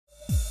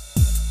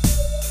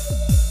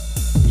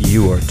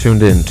You are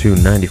tuned in to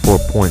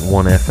 94.1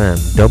 FM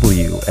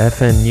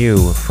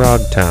WFNU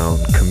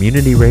Frogtown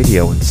Community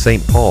Radio in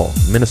St. Paul,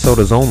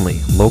 Minnesota's only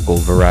local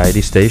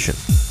variety station.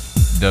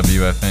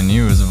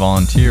 WFNU is a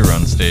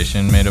volunteer-run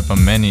station made up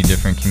of many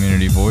different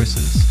community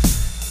voices.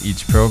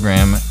 Each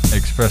program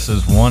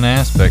expresses one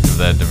aspect of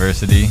that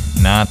diversity,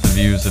 not the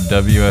views of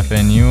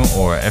WFNU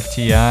or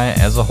FTI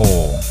as a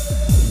whole.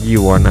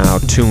 You are now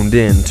tuned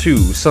in to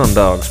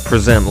SunDogs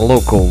Present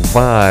Local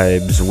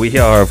Vibes. We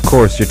are, of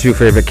course, your two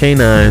favorite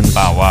canines,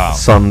 Bow wow.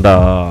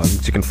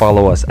 SunDogs. You can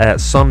follow us at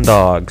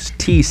SunDogs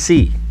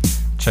TC.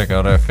 Check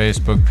out our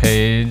Facebook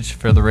page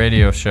for the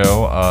radio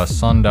show,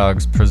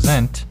 SunDogs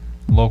Present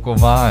Local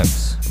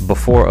Vibes.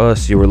 Before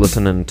us, you were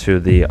listening to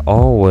the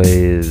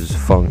always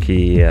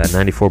funky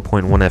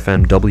 94.1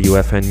 FM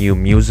WFNU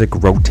Music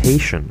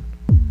Rotation.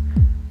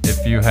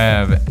 If you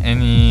have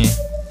any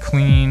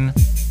clean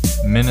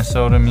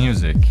Minnesota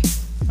music,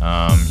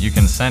 you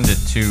can send it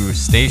to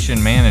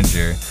station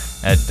manager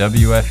at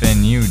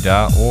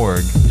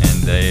wfnu.org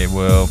and they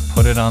will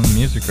put it on the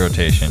music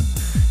rotation.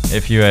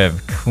 If you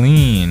have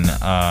clean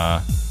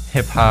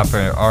hip-hop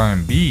or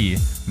R&B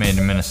made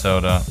in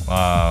Minnesota,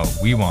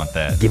 we want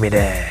that. Give me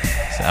that.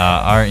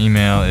 Our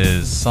email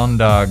is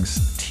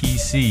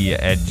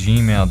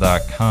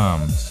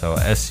sundogstc@gmail.com. So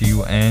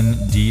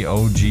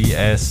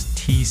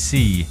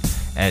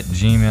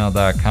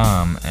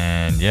sundogstc@gmail.com.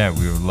 And yeah,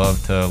 we would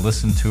love to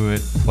listen to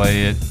it,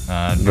 play it,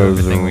 do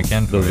everything we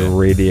can for those it. Those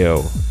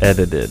radio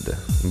edited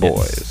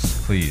boys. Yes,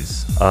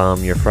 please.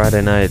 Your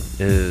Friday night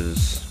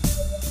is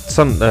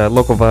some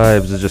local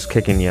vibes is just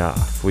kicking you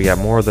off. We got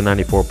more of the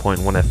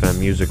 94.1 FM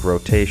music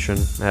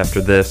rotation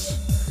after this.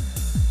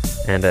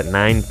 And at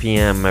 9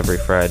 p.m. every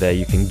Friday,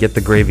 you can get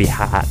the gravy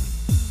hot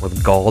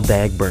with Gall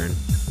Dagburn.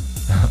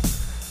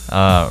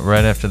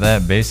 Right after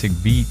that, Basic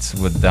Beats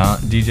with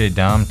DJ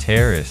Dom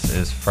Terrace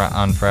is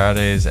on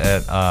Fridays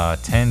at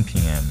 10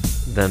 p.m.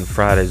 Then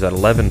Fridays at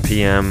 11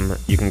 p.m.,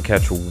 you can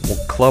catch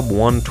Club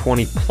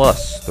 120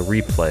 Plus, the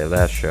replay of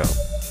that show.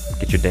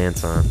 Get your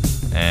dance on.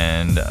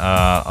 And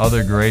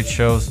other great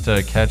shows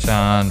to catch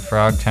on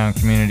Frogtown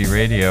Community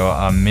Radio.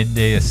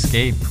 Midday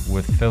Escape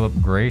with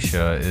Philip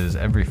Gracia is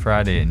every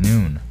Friday at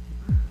noon.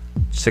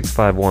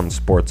 651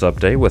 Sports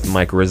Update with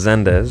Mike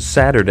Resendez,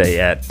 Saturday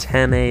at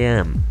 10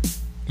 a.m.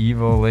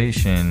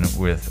 Evolation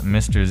with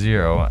Mr.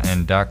 Zero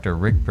and Dr.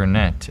 Rick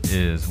Burnett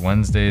is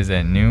Wednesdays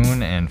at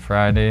noon and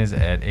Fridays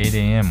at 8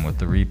 a.m. with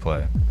the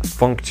replay.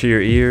 Funk to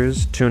your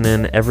ears, tune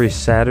in every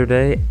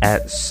Saturday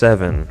at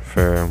 7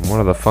 for one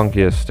of the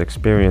funkiest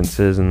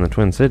experiences in the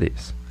Twin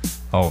Cities.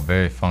 Oh,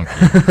 very funky.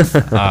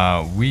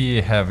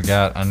 We have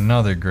got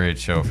another great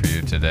show for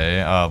you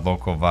today.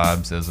 Local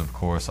Vibes is, of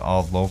course,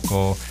 all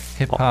local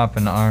hip-hop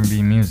and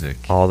R&B music.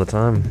 All the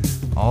time.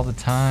 All the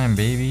time,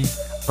 baby.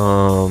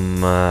 Our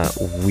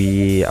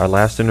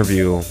last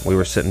interview, we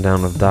were sitting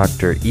down with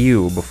Dr.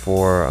 Ew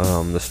before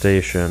the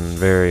station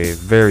very,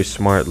 very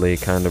smartly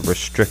kind of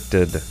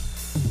restricted,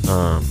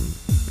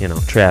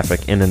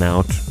 traffic in and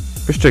out.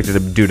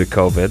 Restricted due to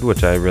COVID,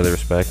 which I really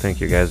respect. Thank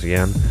you guys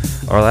again.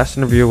 Our last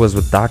interview was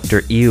with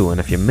Dr. Ew, and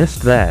if you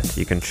missed that,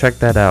 you can check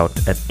that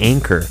out at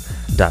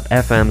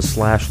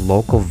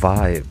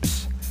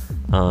anchor.fm/localvibes.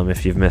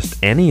 If you've missed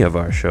any of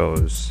our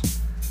shows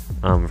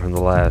from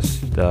the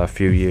last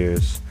few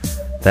years,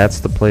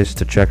 that's the place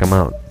to check them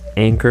out.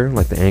 Anchor,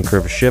 like the anchor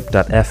of a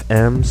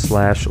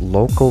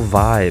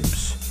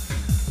ship.fm/localvibes.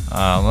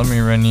 Let me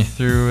run you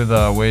through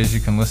the ways you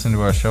can listen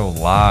to our show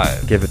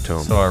live. Give it to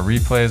them. So our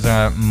replays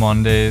are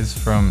Mondays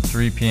from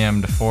 3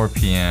 p.m. to 4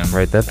 p.m.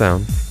 Write that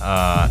down.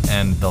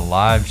 And the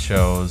live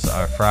shows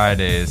are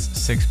Fridays,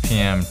 6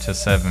 p.m. to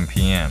 7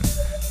 p.m.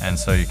 And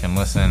so you can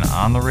listen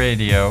on the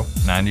radio,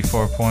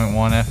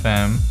 94.1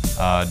 FM,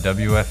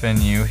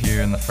 WFNU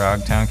here in the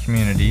Frogtown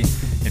community.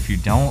 If you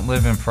don't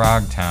live in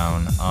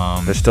Frogtown,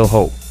 there's still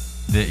hope.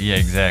 Yeah,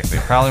 exactly.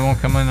 Probably won't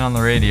come in on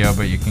the radio,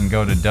 but you can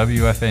go to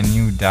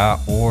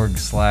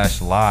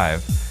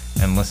wfnu.org/live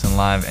and listen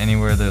live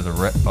anywhere there's a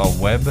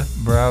web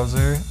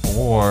browser,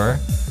 or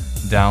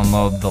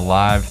download the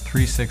Live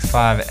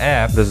 365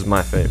 app. This is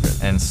my favorite.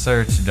 And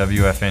search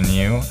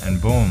WFNU,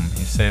 and boom,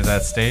 you save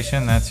that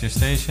station. That's your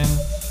station.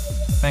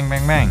 Bang,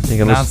 bang, bang. You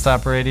can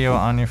non-stop radio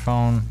on your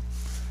phone.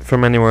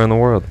 From anywhere in the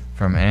world.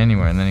 From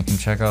anywhere. And then you can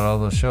check out all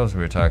those shows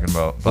we were talking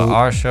about. But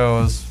our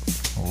shows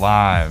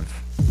live.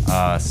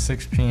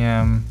 6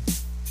 p.m.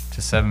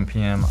 to 7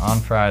 p.m. on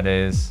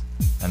Fridays,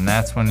 and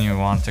that's when you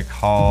want to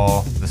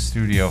call the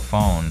studio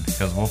phone,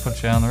 because we'll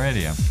put you on the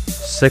radio.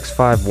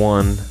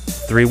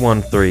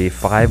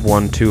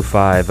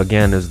 651-313-5125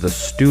 again is the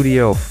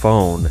studio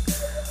phone.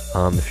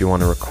 If you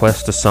want to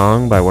request a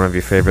song by one of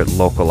your favorite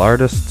local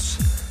artists,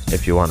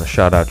 if you want to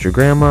shout out your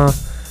grandma,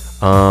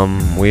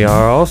 we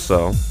are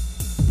also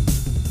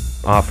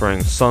offering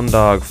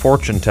Sundog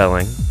fortune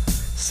telling,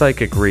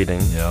 psychic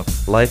reading,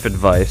 life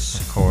advice,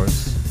 of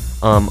course,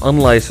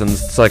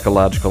 unlicensed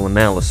psychological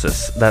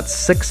analysis. That's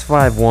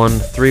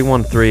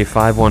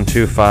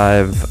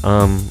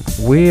 651-313-5125.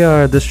 We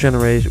are this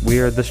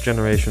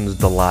generation's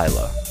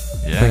Delilah.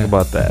 Yeah. Think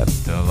about that.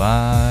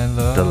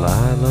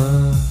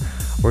 Delilah.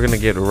 We're gonna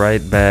get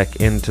right back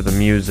into the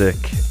music.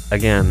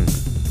 Again,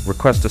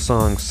 request a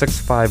song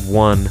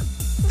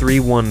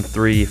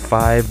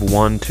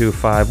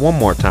 651-313-5125. One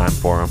more time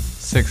for him.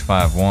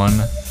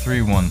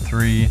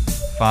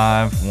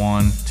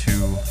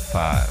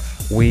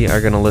 651-313-5125. We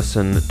are gonna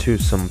listen to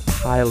some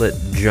Pilot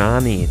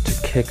Johnny to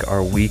kick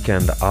our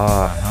weekend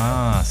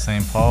off.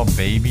 St. Paul,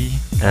 baby.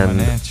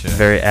 And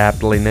very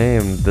aptly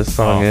named, this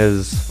song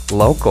is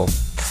Local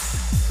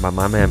by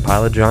my man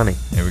Pilot Johnny.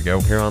 Here we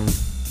go. Here on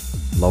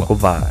Local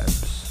Vibes.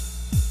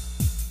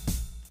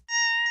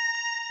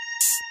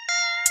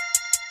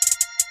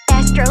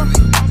 Astro.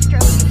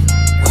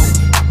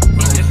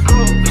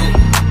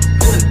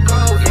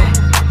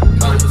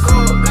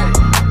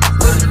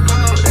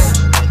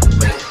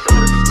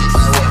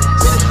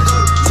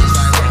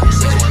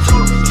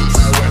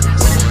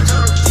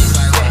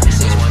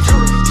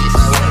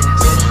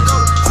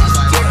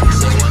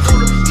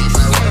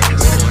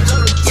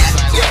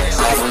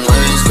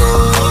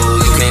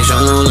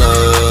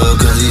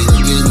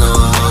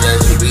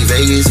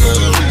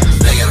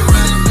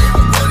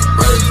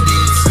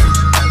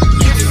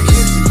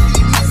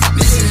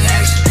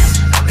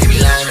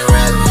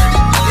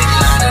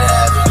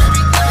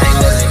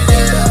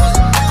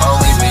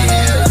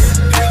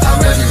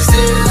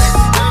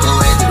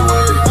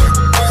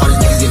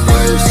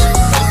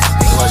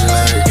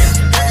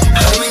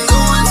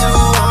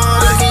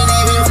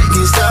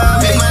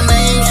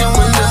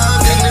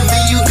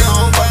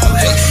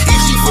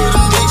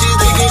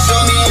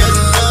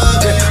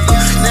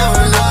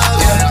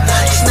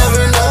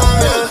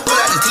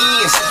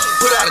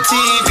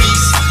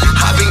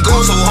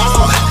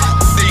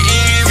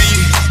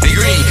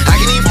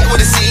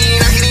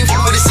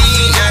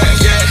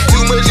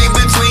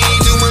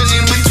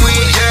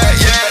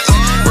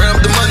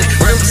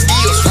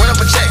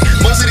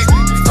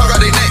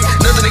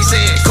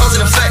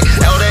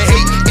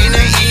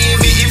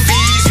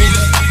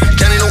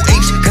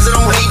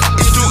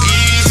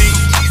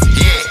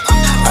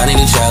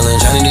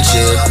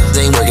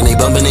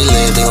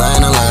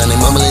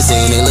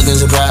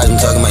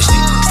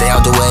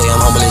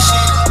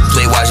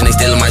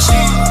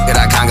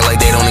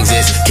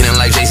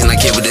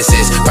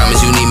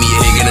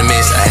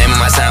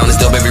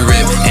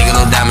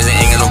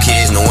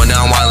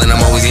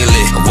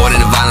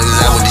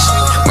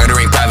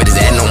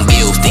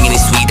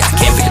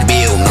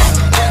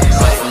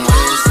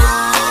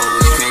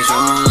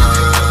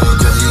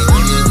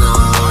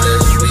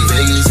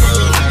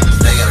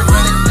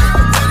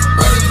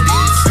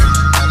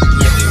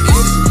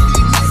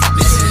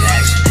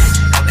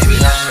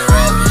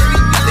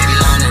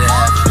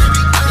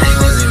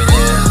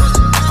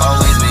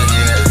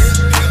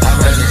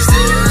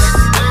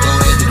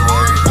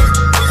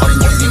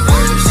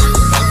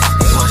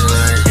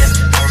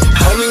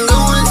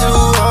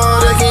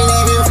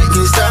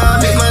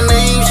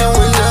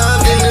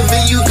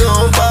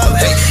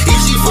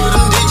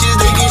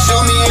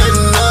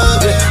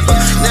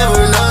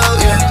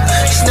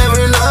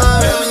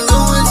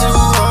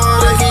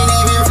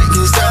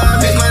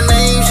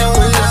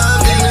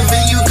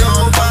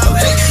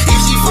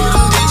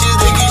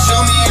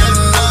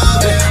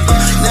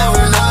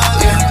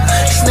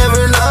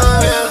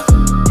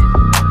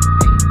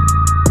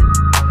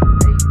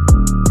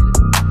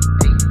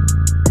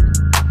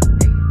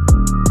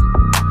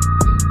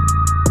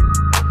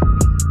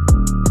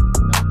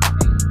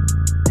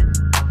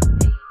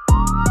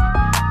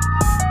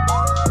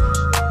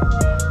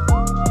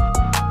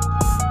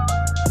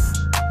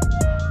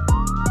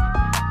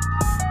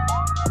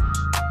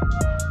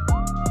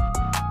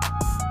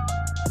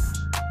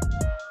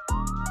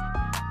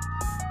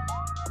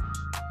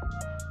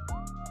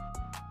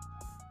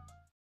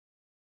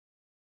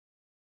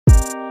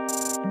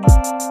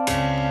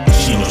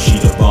 She know she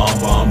the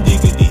bomb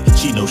diggity.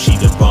 She know she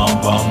the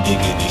bomb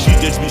diggity. She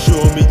just be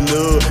showing me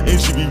love and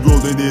she be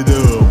rolling it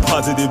up.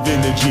 Positive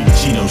energy.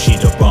 She know she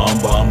the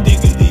bomb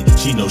diggity.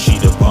 She know she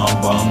the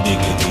bomb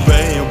diggity.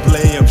 Bam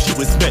blam, she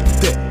would smack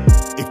that.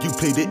 If you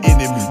play the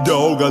enemy,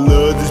 dog, I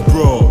love this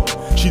broad.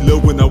 She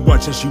love when I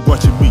watch her, she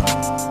watching me.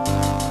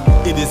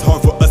 It is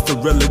hard for us to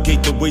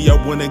relegate the way I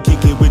wanna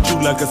kick it with you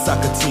like a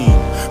soccer team.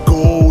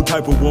 Gold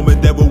type of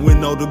woman that will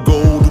win all the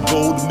gold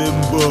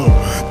member.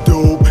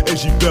 Dope, and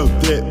she felt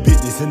that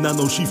business, and I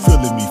know she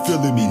feeling me.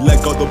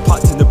 Like all the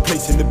pots and the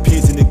plates and the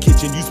pans in the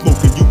kitchen. You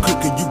smoking, you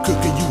cooking, you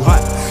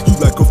hot. You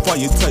like a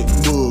fire type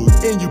mug,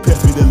 and you pass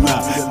me the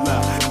lie.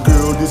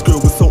 Girl, this girl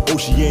was so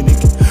oceanic,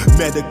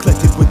 mad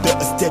eclectic with the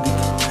aesthetic.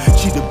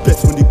 She the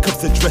best when it comes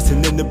to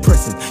dressing and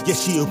impressing. Yeah,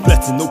 she a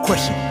blessing, no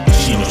question.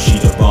 She know she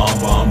the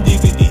bomb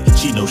diggity.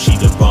 She know she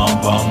the bomb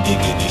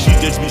diggity. She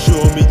just be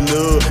showing me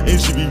love and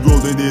she be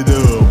rolling it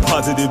up.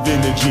 Positive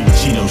energy.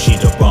 She know she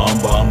the bomb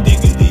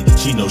diggity.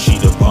 She know she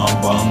the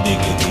bomb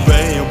diggity.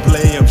 Bam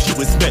blam, she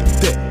would smack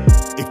that.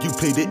 If you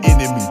play the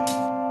enemy.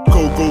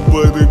 Cocoa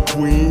butter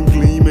queen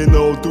gleaming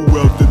all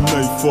throughout the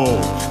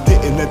nightfall.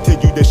 Didn't I tell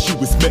you that she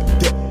would smack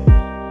that?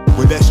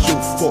 Well, that's your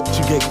fault.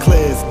 You get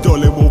class,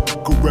 darling. Won't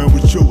fuck around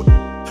with your.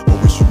 Or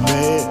was you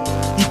mad?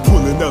 You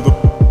pulling out a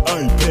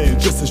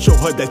iPad just chance to show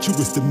her that you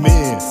was the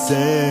man,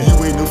 son.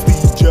 You ain't no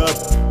Steve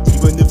Jobs,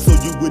 even if so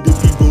you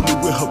wouldn't be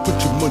rolling with her. Put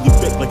your money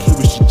back like here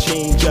was your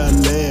change, I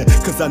land.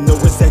 Cause I know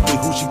exactly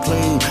who she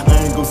claimed.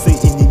 I ain't gon' say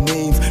any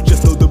names,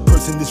 just know the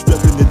person that's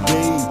reppin' the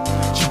day.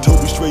 She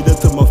told me straight up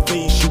to my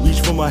face, she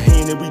reached for my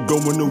hand and we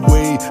going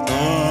away.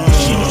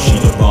 She know she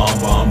the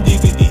bomb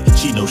diggity.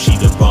 She know she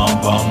the bomb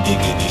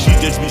diggity. She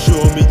just be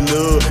showing me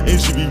love and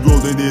she be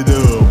rolling it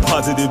up.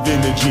 Positive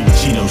energy.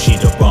 She know she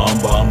the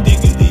bomb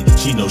diggity.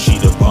 She know she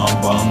the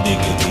bomb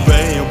diggity.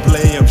 Bam,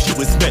 blam, she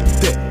was smack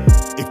that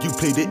if you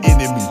play the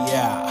enemy.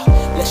 Yeah,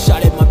 let's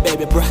shout it, my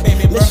baby, bruh.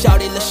 Let's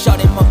shout it,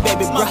 my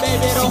baby, bruh.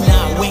 See,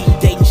 now we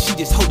ain't dating, she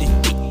just hold it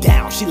dick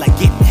down. She like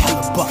getting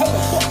hella buck.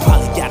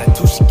 Probably got her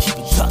too, she keep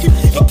it tucked in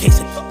case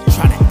of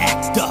tryna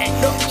act up.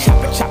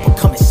 Chopper,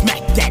 come and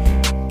smack that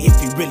if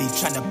he really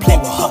tryna play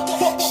with her.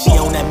 She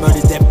on that murder,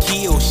 death,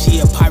 kill. She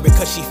a pirate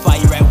cause she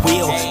fire at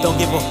will. Don't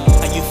give a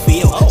how you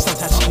feel.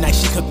 Sometimes she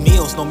nice, she cook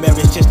meals. No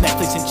marriage, just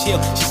Netflix and chill.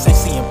 She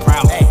sexy and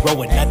proud, roll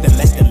with nothing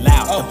less than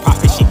loud. The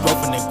profit she grow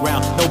from the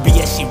ground. No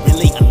BS, she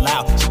really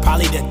allowed. She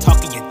probably the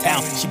talk in your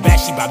town. She bad,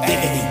 she by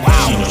diggity.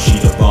 Wow. She know she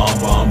the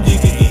bomb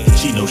diggity.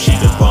 She know she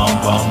the bomb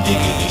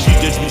diggity. She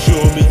just be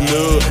showing me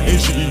love and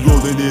she be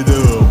rolling it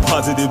up.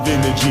 Positive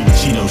energy.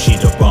 She know she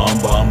the bomb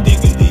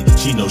diggity.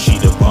 She know she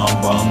the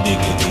bomb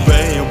diggity.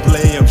 Bam,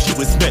 blam, she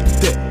was smack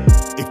that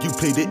if you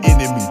play the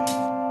enemy.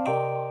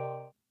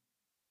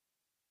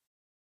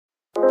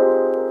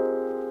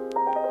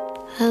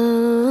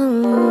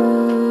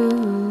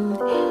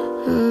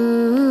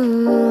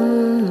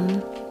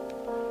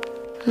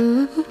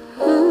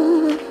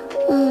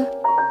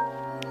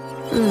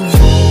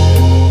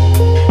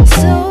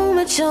 So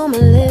much on my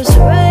lips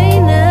right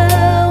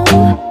now.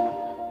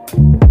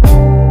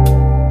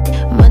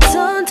 My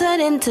tongue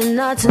turned into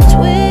knots and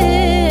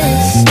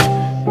twists.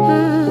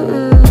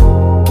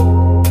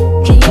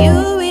 Can you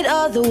read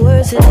all the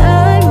words that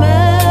I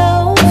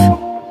mouth?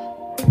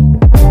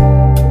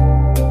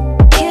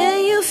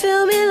 Can you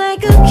feel me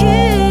like a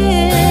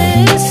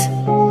kiss?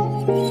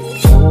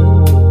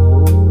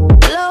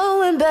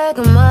 Blowing back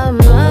on my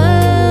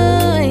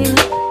mind.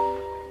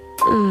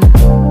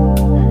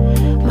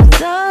 My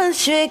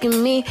thoughts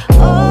tricking me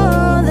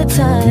all the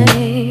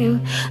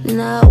time.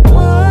 Not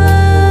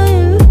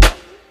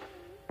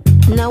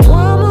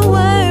one more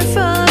word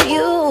from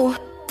you.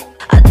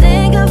 I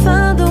think I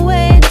found the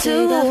way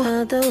to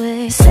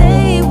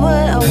say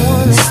what I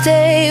wanna.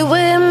 Stay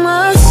with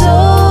my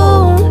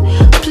soul.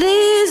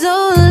 Please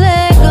don't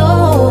let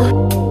go.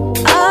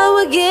 I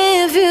would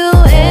give you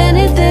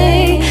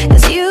anything,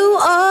 cause you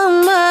are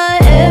my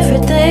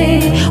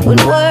everything. When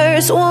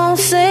words won't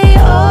say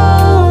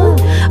all,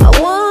 I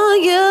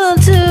want you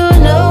to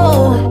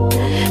know.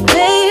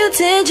 Pay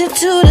attention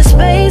to the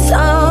space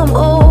I'm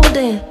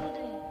holding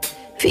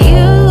for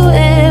you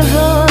and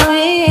for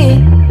me.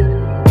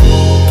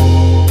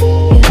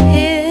 You're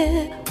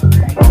here,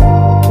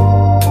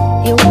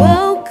 you're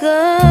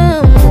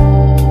welcome.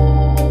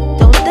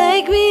 Don't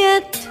thank me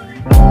yet,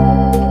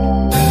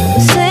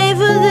 save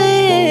for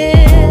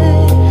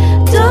this.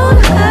 Don't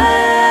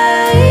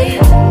hide,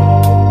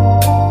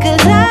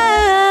 cause I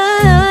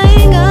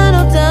ain't got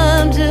no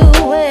time to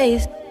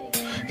waste.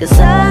 Cause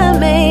I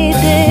made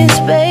this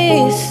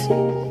space.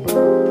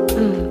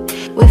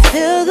 We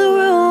fill the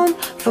room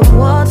from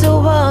wall to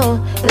wall,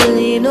 and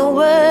leave no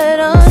word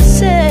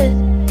unsaid.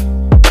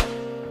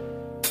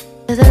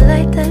 Cause I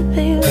like that,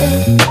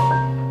 baby.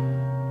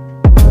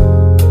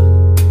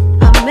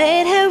 I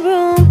made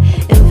headroom,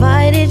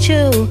 invited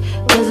you,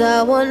 cause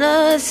I want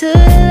us to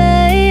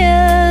lay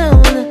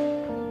down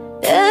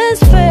and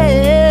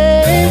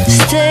spread.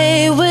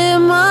 Stay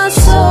with my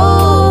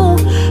soul.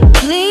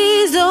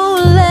 Please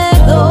don't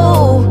let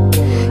go.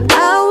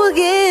 I will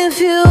give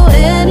you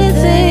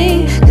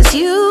anything, cause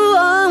you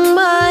are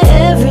my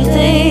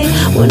everything.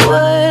 When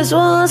words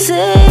won't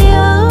say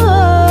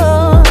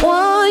all,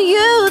 want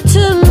you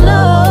to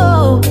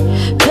know.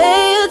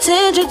 Pay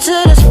attention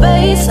to the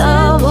space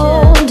I'm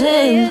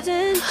holding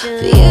for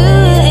you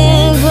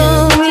and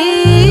for me.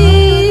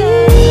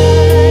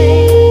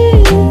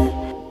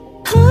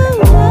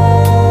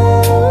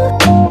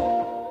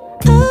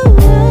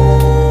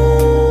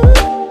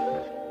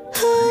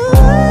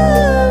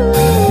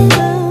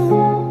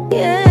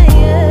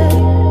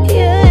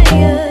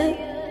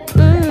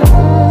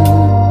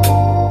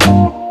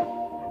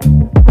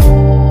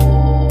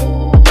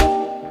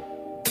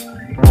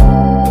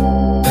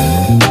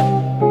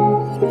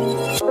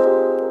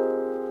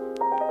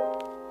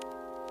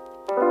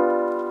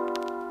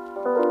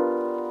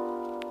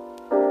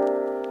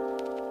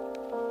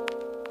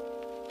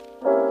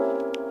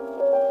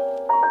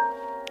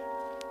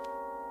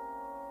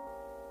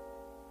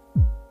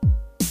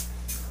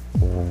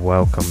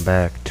 Welcome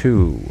back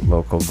to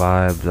Local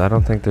Vibes. I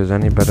don't think there's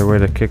any better way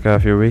to kick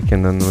off your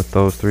weekend than with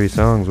those three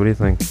songs. What do you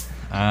think?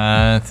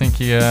 I think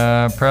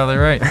you're probably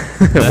right.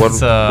 What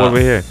do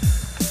we hear?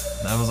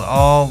 That was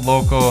all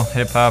local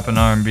hip-hop and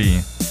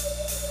R&B.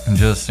 And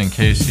just in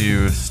case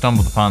you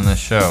stumbled upon this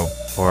show.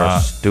 Or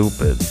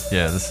stupid.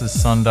 Yeah, this is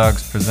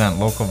SunDogs present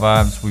Local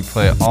Vibes. We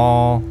play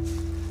all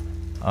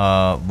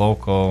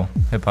local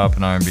hip hop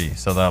and R&B.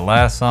 So that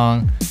last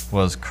song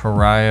was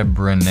Kariah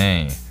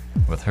Brene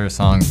with her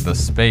song "The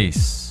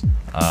Space."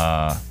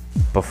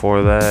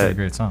 Before Pretty that,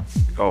 great song.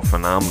 oh,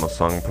 phenomenal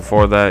song.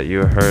 Before that,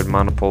 you heard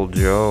Monopole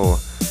Joe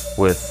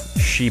with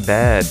 "She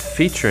Bad"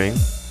 featuring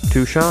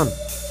Tushan.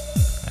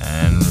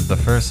 And the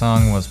first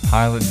song was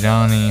Pilot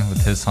Johnny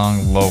with his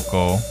song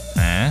 "Loco."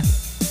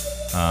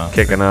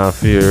 Kicking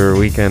off your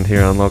weekend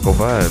here on Local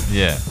Vibes.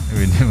 Yeah,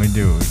 we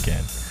do a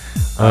weekend.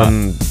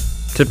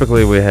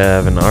 Typically, we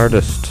have an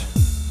artist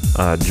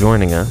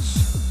joining us.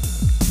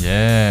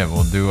 Yeah,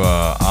 we'll do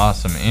a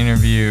awesome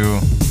interview.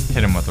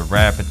 Hit him with a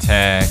rap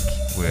attack.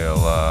 We'll,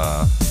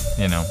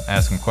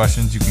 ask him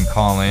questions. You can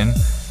call in.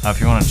 If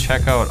you want to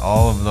check out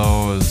all of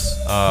those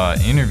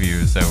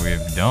interviews that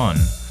we've done,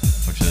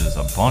 which is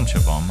a bunch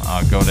of them,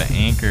 go to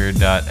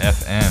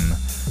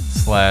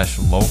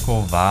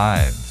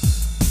anchor.fm/localvibes.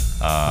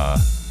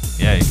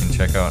 You can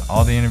check out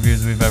all the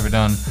interviews we've ever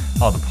done,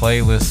 all the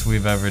playlists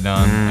we've ever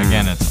done.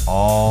 Again, it's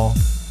all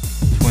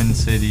Twin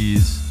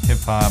Cities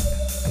hip-hop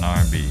and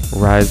R&B.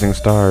 Rising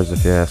stars,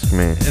 if you ask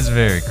me. It's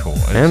very cool.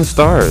 And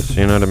stars,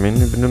 you know what I mean?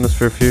 We've been doing this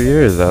for a few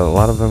years. A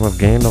lot of them have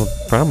gained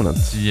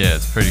prominence. Yeah,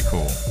 it's pretty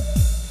cool.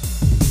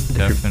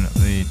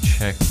 Definitely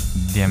check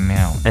them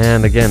out.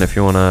 And again, if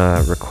you want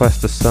to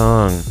request a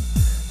song,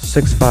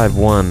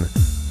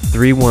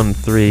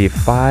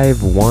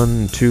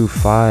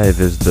 651-313-5125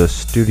 is the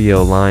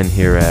studio line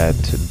here at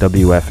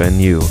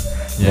WFNU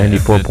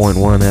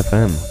 94.1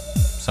 FM.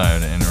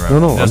 Sorry to interrupt.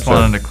 No, Just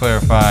wanted to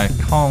clarify.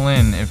 Call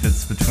in if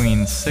it's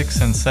between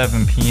 6 and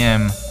 7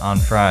 p.m. on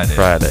Fridays.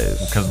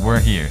 Because we're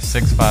here.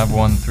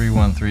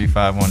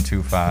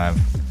 651-313-5125.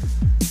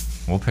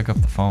 We'll pick up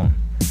the phone.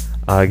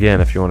 Again,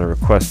 if you want to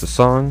request a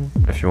song,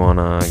 if you want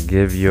to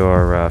give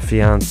your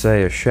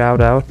fiance a shout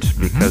out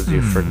because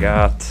you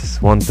forgot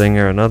one thing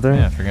or another.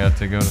 Yeah, forgot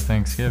to go to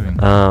Thanksgiving.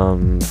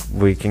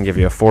 We can give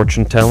you a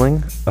fortune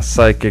telling, a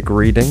psychic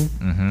reading.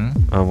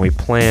 We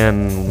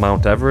plan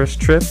Mount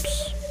Everest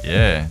trips.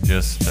 Yeah,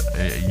 just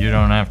you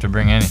don't have to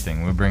bring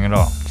anything. We'll bring it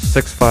all.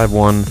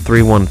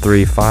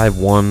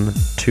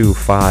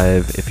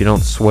 651-313-5125. If you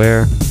don't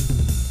swear,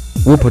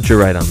 we'll put you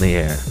right on the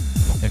air.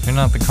 If you're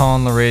not the call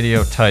on the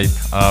radio type,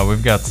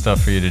 we've got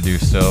stuff for you to do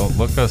still.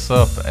 Look us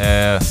up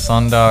at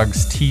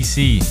SunDogs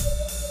TC.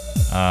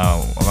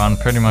 On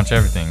pretty much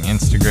everything.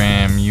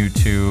 Instagram,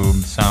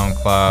 YouTube,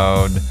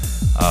 SoundCloud,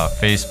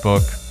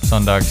 Facebook.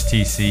 SunDogs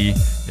TC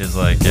is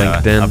like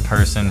a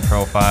person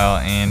profile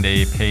and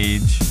a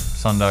page.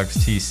 SunDogs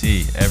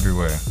TC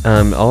everywhere.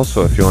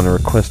 Also, if you want to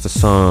request a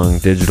song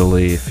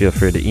digitally, feel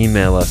free to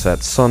email us at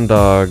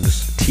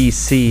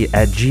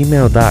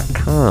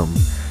sundogstc@gmail.com.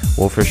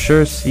 We'll for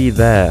sure see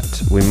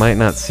that. We might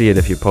not see it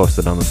if you post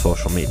it on the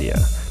social media.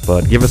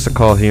 But give us a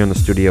call here in the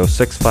studio,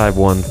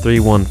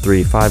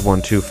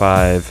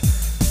 651-313-5125.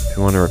 If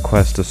you want to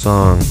request a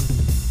song.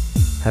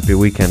 Happy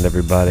weekend,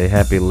 everybody.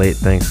 Happy late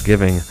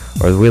Thanksgiving,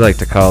 or as we like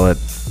to call it,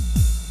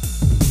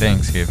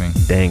 Thanksgiving.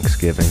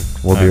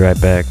 We'll be right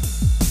back.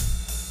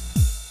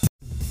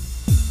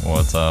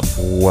 What's up?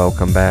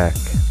 Welcome back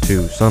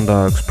to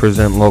SunDogs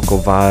Present Local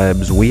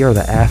Vibes. We are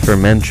the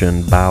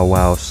aforementioned Bow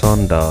Wow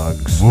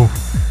SunDogs. Woof.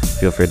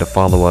 Feel free to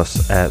follow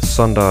us at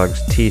SunDogs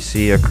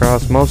TC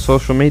across most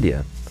social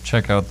media.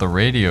 Check out the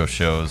radio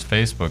show's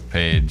Facebook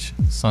page,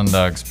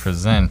 SunDogs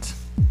Present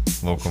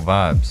Local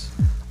Vibes.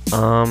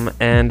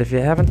 And if you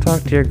haven't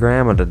talked to your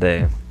grandma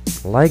today,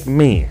 like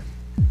me,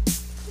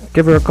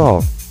 give her a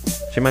call.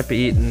 She might be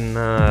eating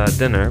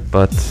dinner,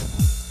 but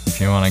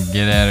if you want to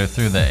get at her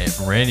through the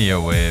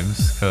radio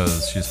waves,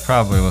 because she's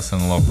probably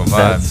listening to Local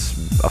Vibes.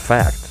 That's a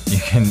fact.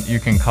 You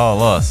can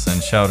call us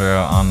and shout her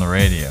out on the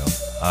radio.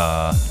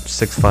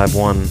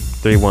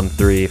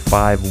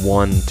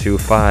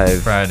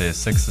 651-313-5125. Fridays,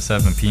 6 to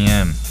 7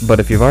 p.m.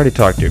 But if you've already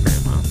talked to your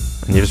grandma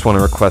and you just want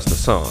to request a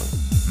song,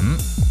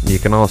 you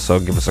can also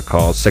give us a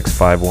call,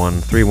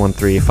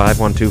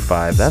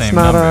 651-313-5125. That's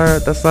not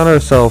our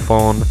cell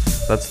phone.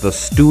 That's the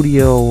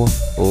studio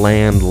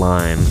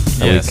landline.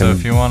 Yeah, so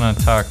if you want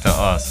to talk to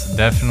us,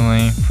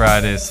 definitely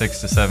Fridays 6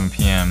 to 7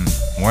 p.m.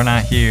 We're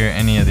not here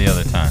any of the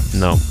other times.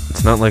 No,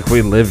 it's not like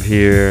we live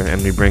here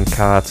and we bring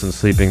cots and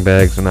sleeping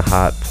bags and a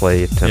hot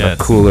plate and a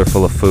cooler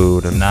full of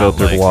food and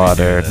filtered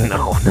water.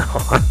 No.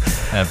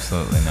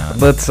 Absolutely not.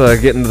 Let's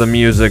get into the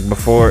music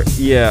before,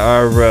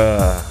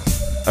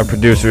 our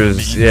producer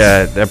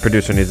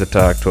needs to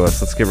talk to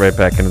us. Let's get right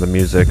back into the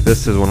music.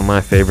 This is one of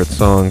my favorite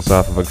songs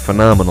off of a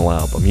phenomenal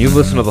album. You've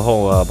listened to the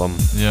whole album.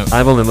 Yep.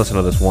 I've only listened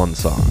to this one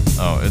song.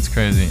 Oh, it's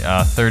crazy.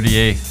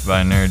 38th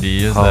by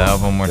Nerdy is the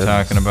album we're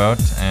talking about.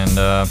 And,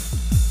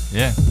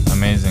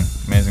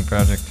 amazing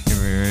project.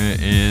 Here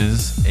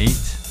is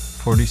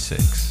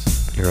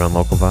 846. You're on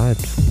Local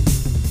Vibes.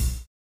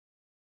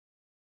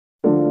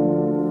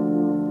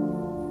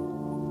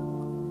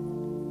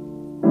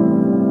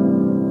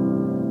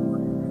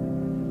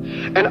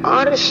 An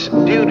artist's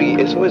duty,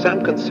 as far as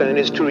I'm concerned,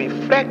 is to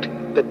reflect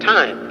the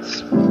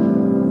times.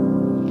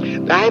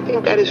 I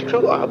think that is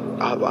true of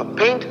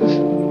painters,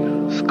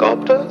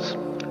 sculptors,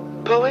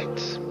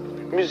 poets,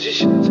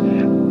 musicians.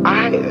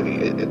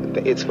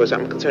 As far as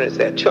I'm concerned, it's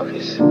their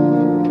choice.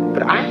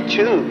 But I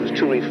choose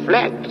to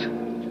reflect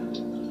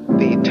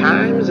the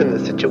times and the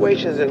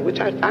situations in which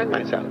I find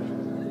myself.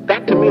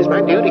 That to me is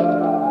my duty.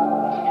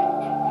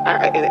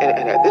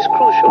 And at this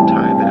crucial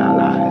time in our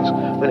lives,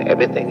 when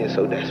everything is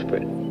so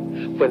desperate,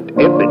 when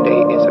every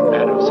day is a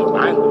matter of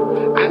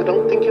survival, I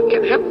don't think you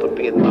can help but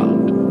be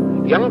involved.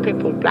 Young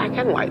people, black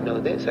and white, know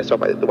this. That's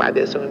why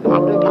they're so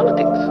involved in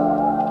politics.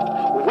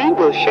 We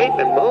will shape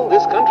and mold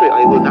this country, or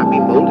it will not be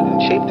molded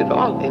and shaped at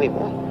all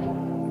anymore.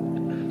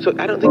 So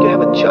I don't think you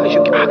have a choice.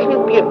 How can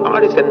you be an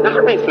artist and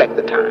not reflect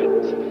the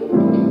times?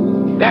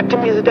 That to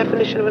me is the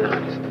definition of an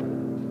artist.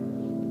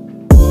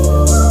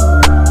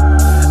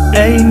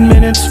 8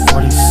 minutes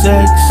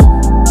 46.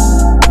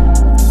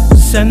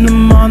 Send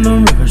them on the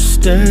river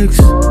Styx.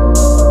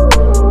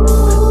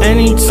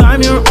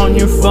 Anytime you're on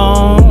your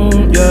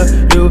phone, yeah,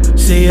 you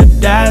see your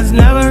dad's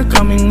never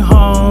coming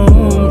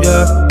home,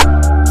 yeah.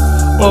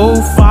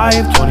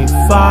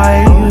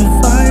 05:25.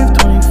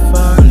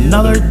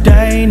 Another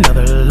day,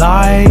 another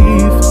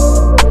life.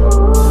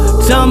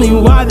 Tell me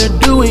why they're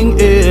doing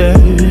it,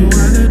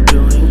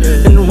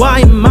 and why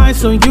am I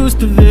so used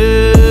to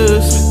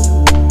this?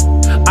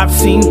 I've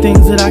seen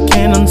things that I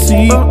can't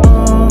unsee.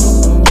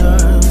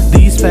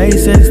 These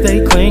faces, they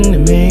cling to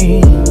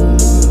me,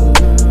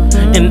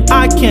 and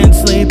I can't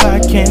sleep, I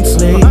can't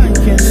sleep.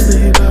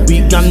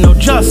 We got no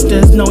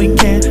justice, no, we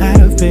can't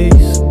have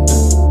peace.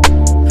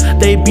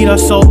 They beat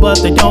us so,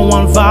 but they don't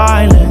want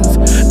violence.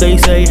 They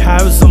say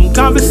have some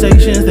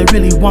conversations, they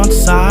really want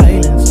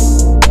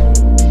silence.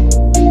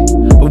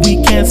 But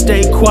we can't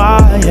stay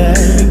quiet,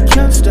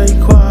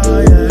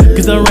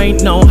 cause there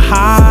ain't no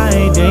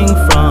hiding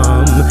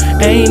from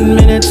 8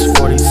 minutes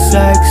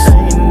 46.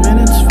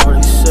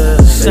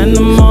 Send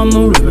them on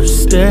the river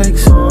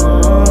Styx.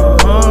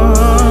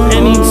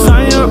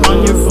 Anytime you're on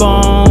your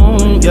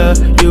phone, yeah,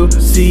 you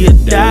see your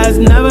dad's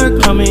never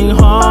coming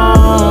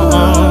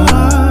home.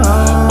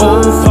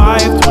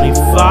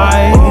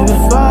 05:25.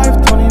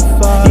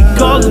 He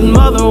called his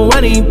mother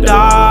when he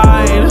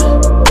died,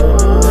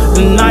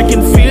 and I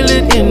can feel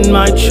it in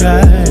my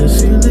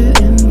chest.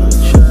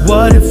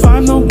 What if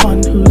I'm the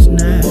one who's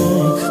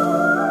next?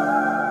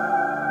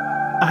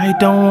 I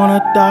don't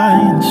wanna die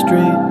in the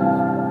street.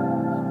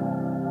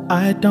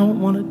 I don't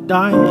wanna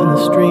die in the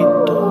street.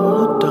 Don't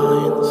wanna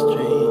die in the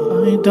street.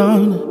 I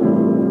don't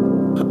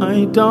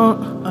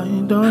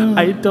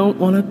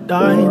wanna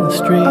die in the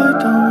street. I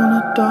don't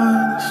wanna die in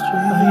the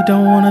street. I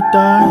don't wanna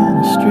die in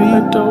the street.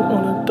 I don't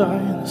wanna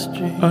die in the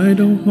street. I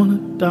don't wanna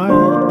die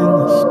in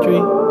the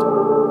street.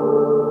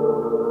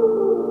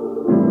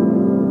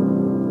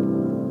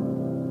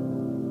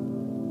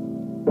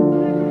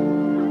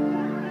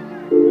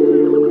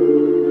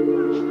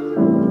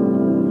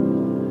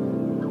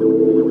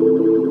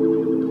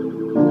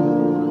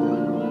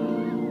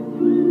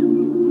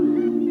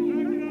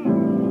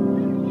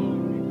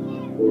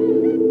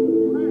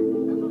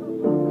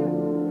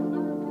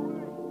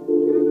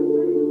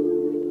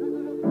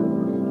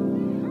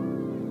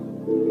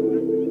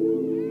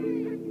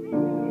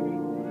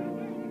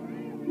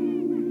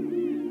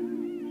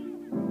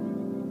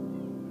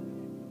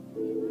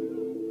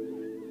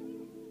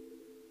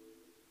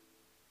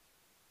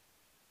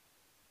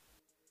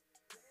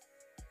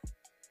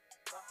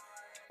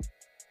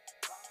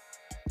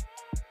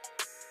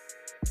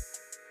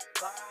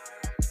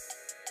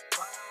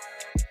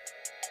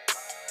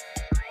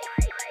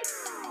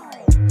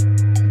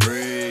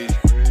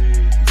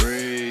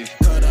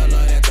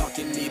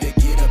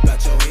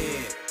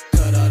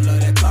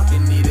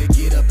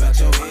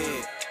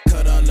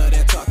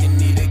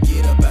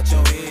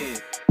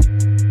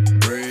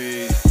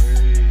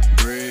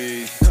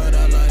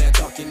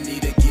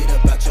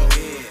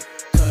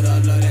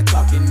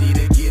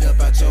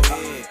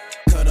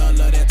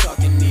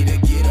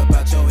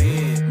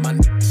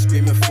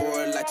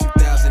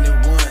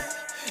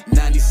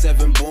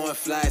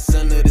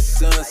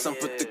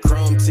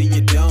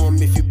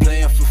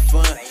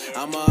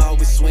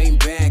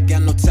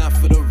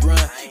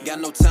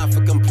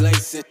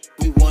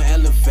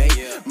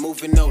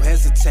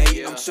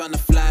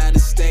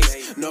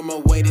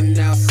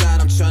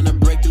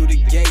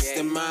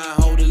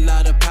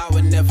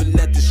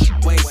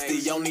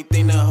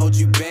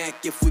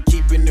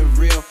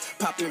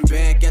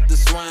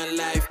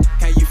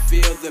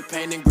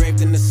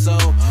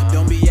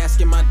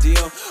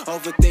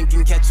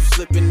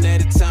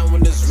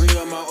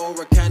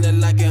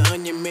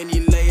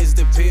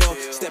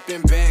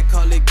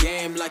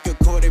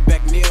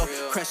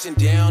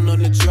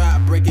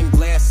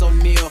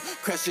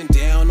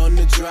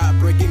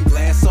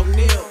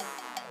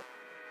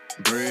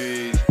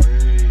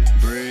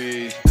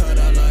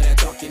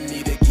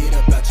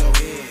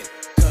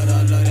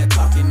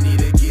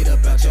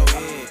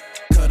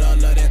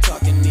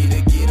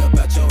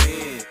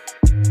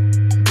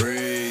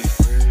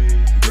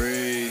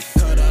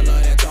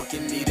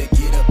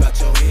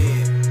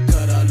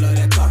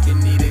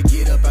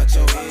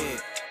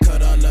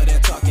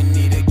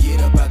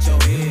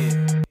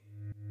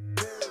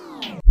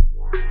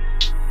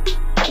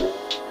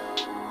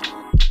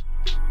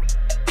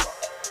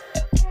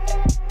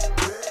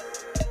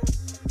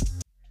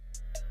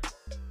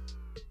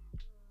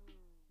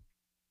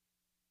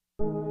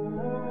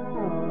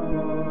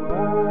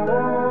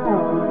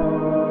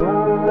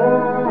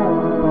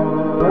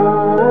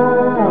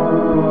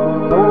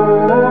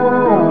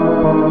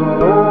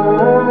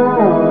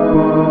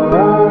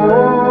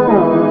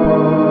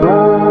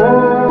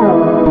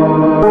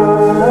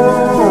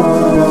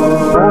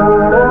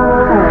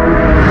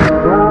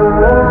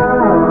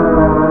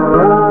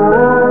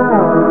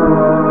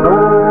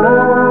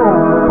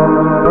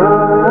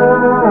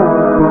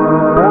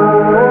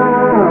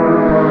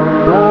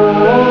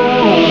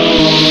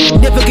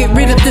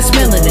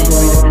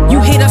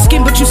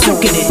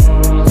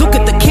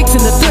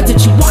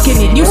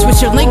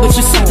 switch your language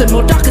to something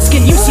more darker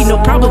skin. You see no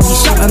problem, he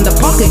shot on the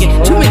park again.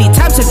 Too many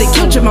times have they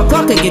killed your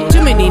Glock again.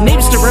 Too many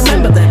names to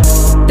remember that.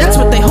 That's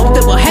what they hope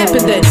that will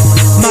happen then.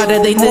 Martyr,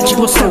 they let you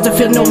will start to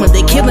feel normal.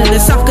 They killing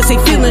us off cause they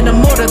feeling the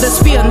mortar.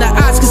 There's fear in their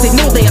eyes cause they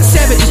know they are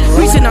savages.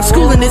 Reason our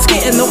schooling is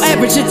getting no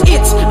average. It's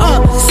a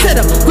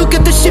setup. Look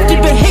at the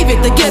shifted behavior.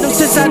 The ghetto's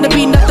designed to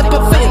be nothing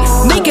but fake,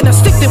 making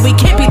us think that we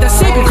can't be the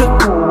savior. Cause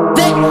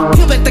they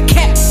peel back the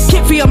cap.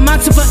 Can't free our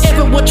minds so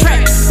forever we're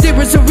trapped. There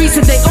is a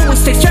reason they always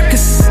stay strapped.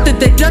 Cause that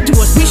they done to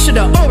us, we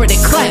should've already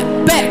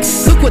clapped back.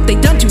 Look what they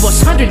done to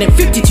us,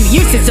 152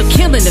 years. They're still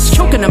killing us,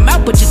 choking them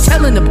out, but you're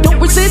telling them don't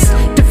resist.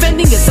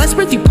 Defending is less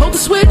breath, you pull the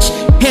switch.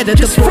 Head of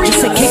the free,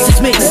 say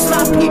cases mixed.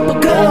 Let my people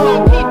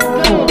go.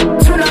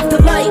 Turn off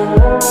the light.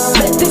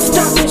 Let this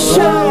darkness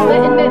show.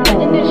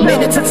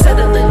 Minutes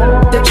unsettling.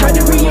 They're trying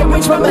to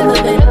rearrange my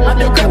melanin.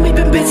 Underground, we've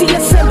been busy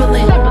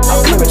assembling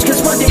our courage,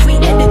 cause one day we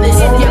ending this.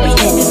 Yeah, we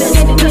ending this.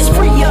 Just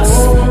free us.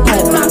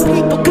 Let my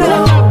people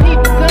go.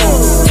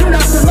 Turn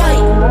off the light.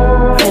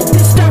 Let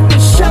this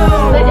darkness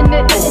show.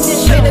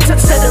 Minutes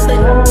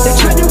unsettling. They're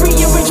trying to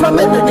rearrange my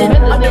melanin.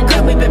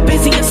 Underground, we've been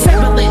busy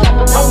assembling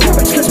our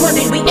courage, cause one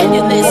day we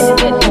ending this.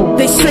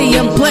 They say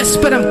I'm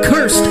blessed, but I'm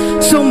cursed.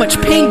 So much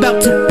pain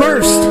about to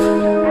burst.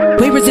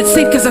 Where is it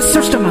safe? Cause I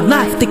searched all my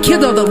life. They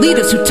killed all the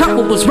leaders who taught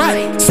what was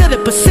right. Set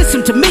up a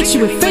system to make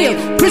sure it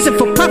failed. Prison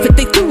for profit,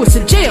 they threw us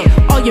in jail.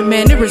 All your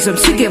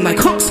mannerisms sinking like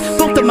hooks.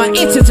 Both of my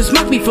ancestors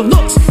mock me for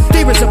looks.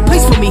 There is a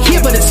place for me here,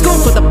 but it's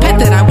gone for the path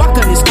that I walk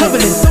on is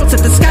covered in thoughts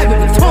of the sky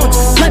with thorns.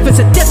 Life is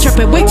a death trap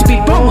and wait to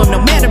be born. Well,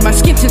 no matter my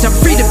skin since I'm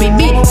free to be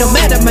me. No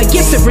matter my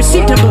gifts I've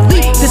received and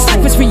believe. This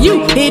life is for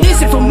you, it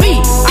isn't for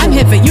me. I'm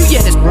here for you,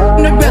 yet it's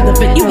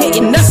irrelevant. You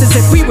hating us as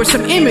if we were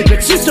some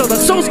immigrants. You stole our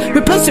souls,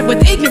 replace it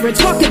with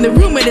ignorance. Walk in the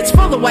room and it's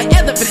full of white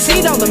elephants.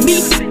 Hate all of me.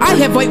 I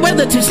have white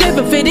relatives,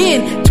 never fit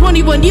in.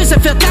 21 years I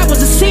felt that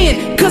was a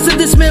sin. Cause of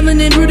this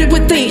melanin rooted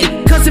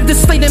within. Cause of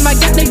this slate in my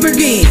God they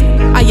begin.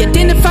 I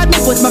identified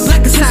not with my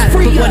black side,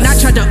 but when I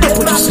tried to up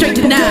with you straight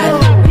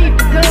denied.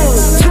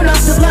 Turn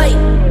off the light.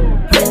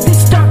 Let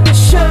this darkness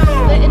show.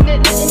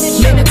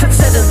 Minutes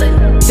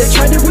unsettling. They're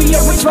trying to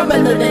rearrange my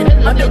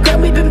melanin.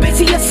 Underground we've been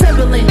busy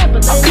assembling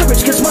our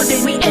courage, cause one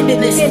day we ending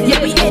this.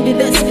 Yeah, we ending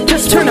this.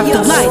 Just turn off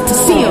the light to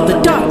see all the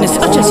darkness.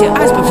 Adjust your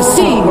eyes before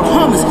seeing we're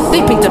harmless.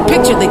 They paint a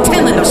picture, they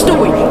telling our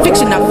story.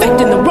 Fiction, not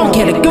fact in the wrong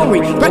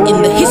category.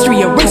 Writing the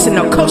history, erasing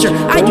our culture.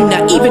 I do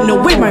not even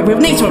know where my real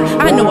name's from.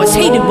 I know I was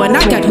hated when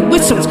I got hit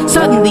with some.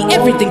 Suddenly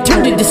everything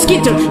turned into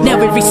schizo. Now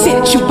every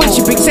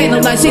situation brings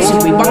analyzation.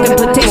 We walk in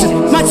plantations.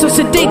 Mind so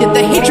sedated,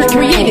 the hatred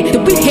created.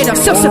 That we hate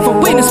ourselves,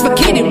 self-awareness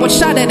vacated. One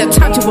shot at a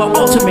time till we're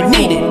all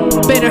terminated.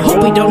 Better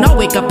hope we don't all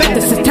wake up at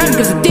this time.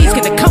 Cause the day's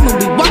gonna come when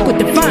we walk with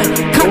divine.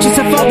 Conscious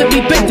of all that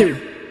we've been through.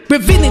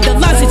 Revealing the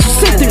lies that you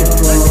sent through.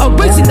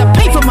 Erasing the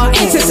pain from our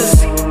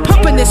ancestors.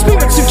 Pumping their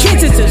spirits through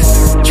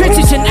transistors.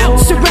 Transition out,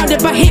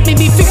 surrounded by hate. Made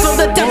me feel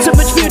the doubt. So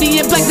much beauty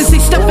and blackness, they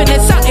stuffing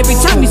us out. Every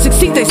time we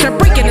succeed, they start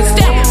breaking us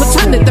down. What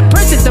time that the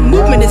present, the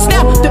movement is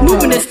now. The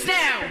movement is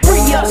now.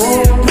 Free us,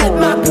 let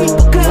my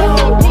people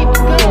go.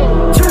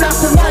 Turn off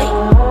the light,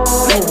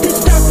 let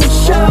this darkness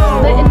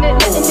show.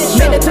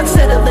 Minutes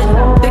unsettling.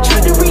 They try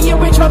to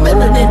rearrange my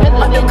melanin.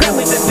 Underground,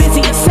 we've been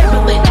busy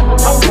assembling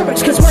our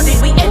courage, cause one day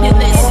we ending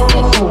this.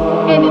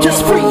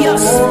 Just free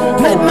us,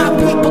 let my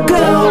people go.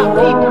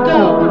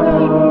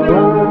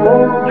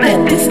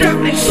 Let this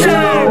darkness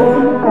show.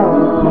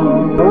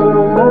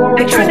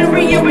 They try to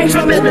rearrange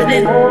my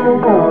melanin.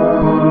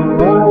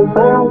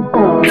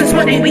 Cause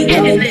one day we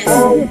ending this.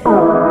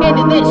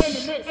 Ending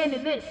this.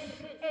 Ending this.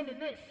 Ending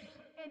this.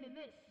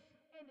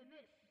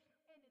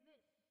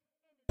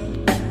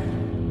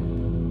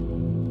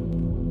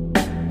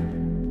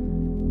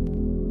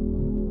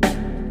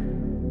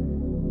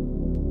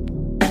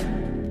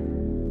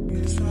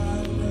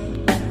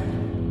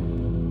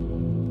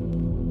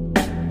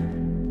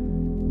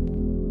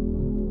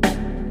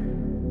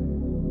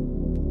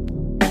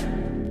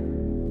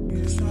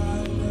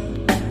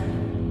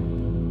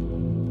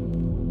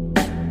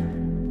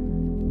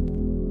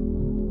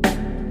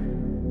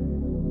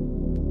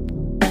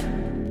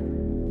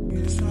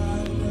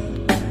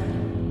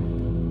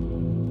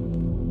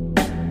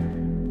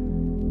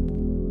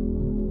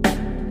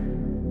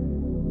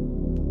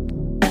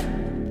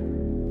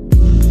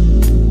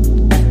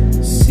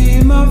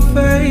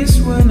 Face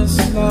when I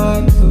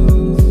slide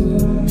through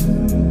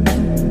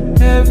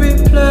every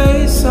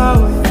place I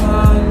would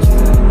find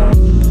you.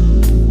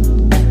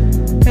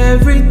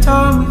 Every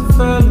time we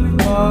fell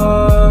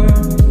apart,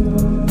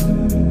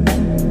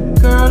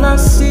 girl, I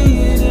see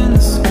it in the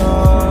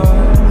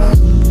stars.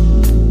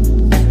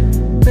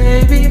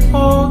 Baby,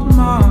 hold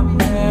my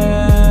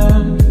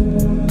hand.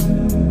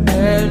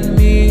 Let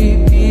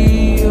me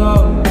be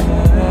your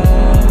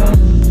man.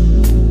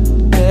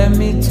 Let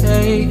me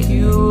take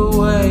you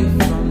away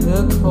from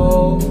the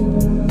cold.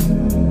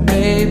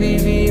 Baby,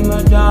 be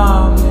my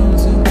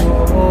diamonds and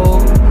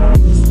gold.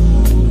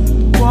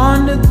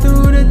 Wander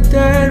through the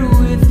dead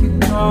with you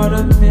caught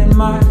up in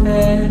my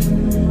head.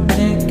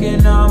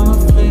 Thinking I'ma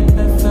flip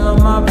and fill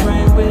my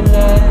brain with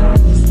lead.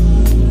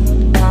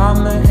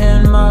 I'ma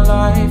end my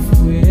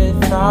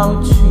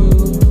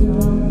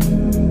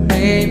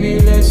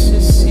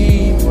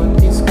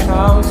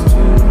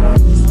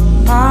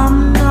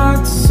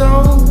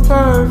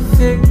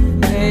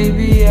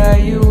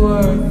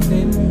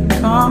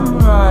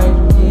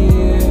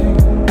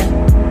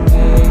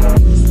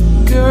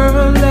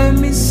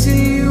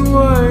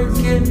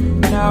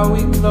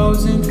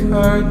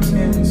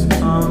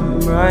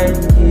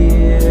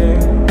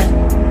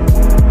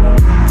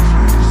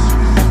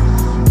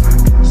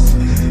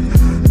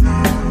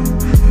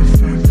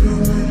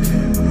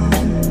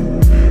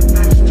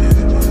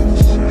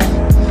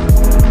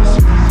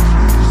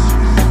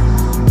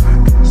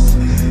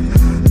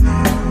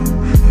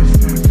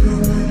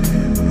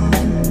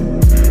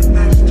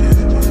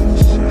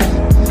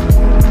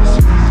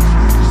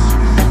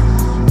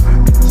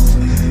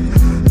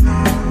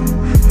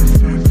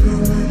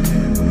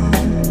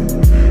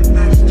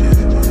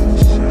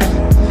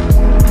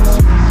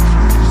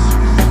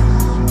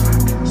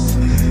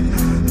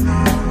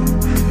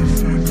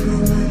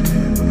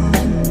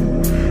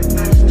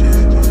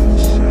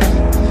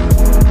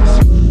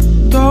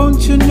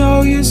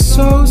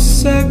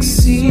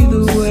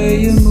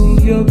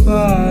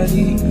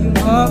body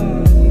up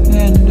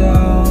and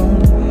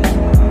down.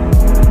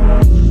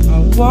 I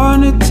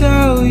wanna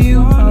tell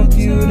you how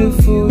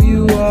beautiful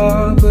you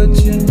are,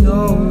 but you're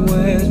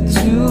nowhere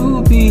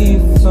to be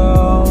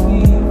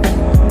found.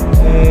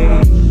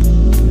 Hey,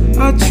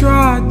 I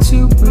tried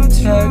to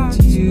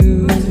protect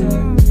you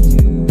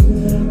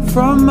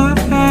from my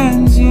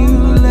hands, you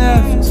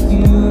left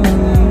you.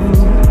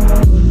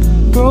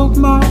 Broke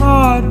my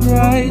heart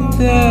right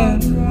there.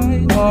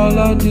 All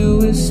I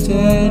do is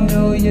stare,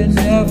 no, you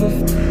never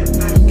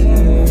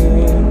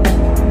care.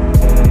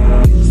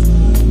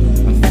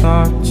 I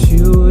thought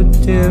you were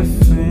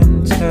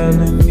different,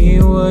 telling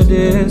me what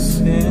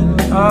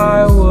isn't.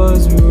 I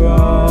was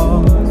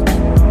wrong.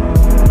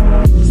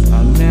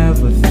 I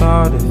never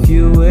thought of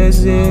you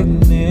as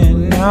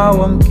ignorant.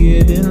 Now I'm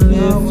getting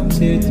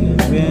lifted,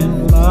 you're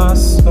in my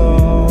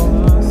soul.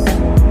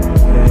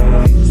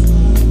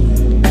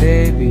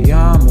 Baby,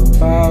 I'm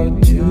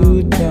about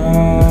to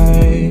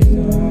die.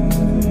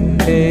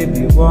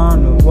 Baby,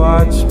 wanna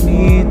watch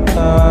me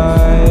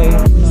die.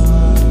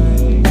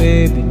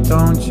 Baby,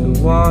 don't you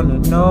wanna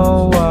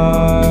know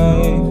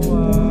why?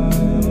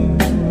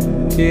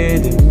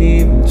 Didn't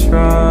even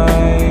try.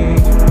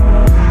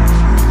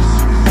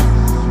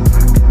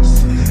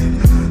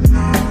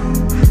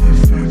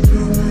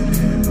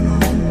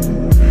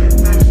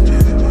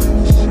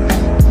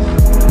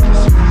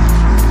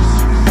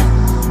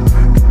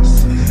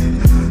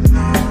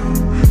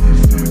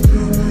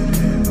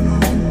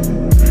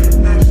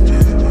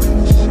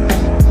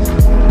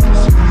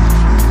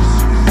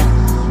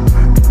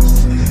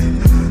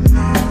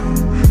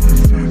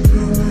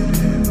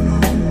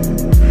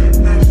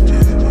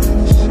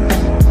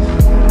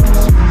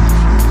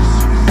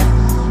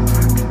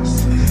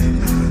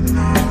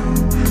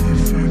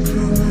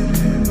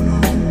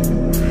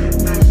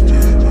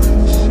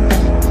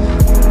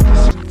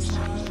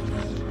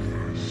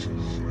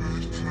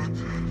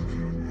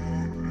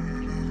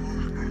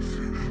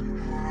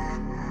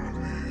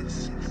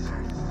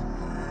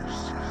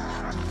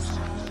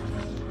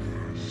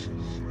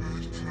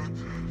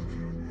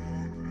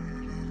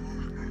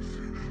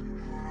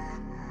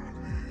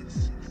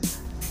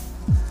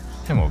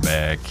 And we're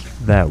back.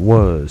 That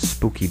was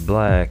Spooky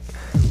Black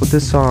with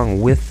this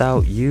song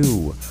Without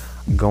You,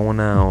 going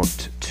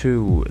out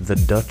to the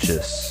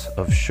Duchess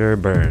of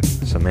Sherburne,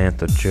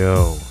 Samantha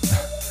Joe,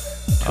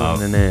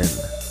 tuning in.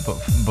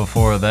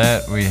 Before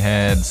that, we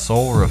had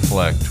Soul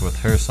Reflect with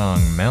her song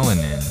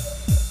Melanin.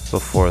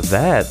 Before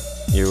that,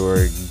 you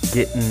were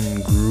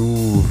Getting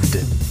Grooved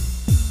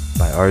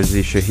by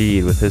RZ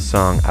Shaheed with his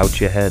song Out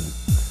Your Head.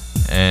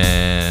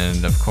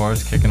 And of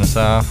course, kicking us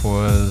off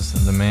was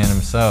the man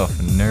himself,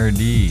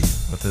 Nerdy,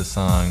 with his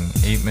song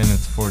 8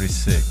 minutes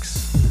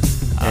 46.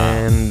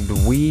 And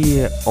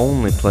we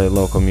only play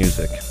local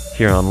music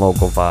here on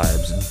Local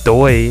Vibes.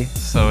 Doi.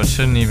 So it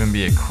shouldn't even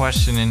be a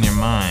question in your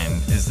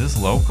mind. Is this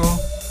local?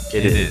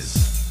 It is.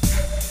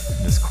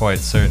 It is quite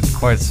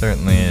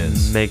certainly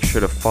is. Make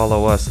sure to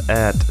follow us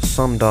at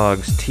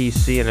SunDogs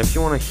TC, and if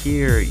you want to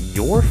hear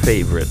your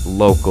favorite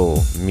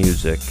local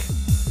music,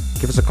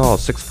 give us a call,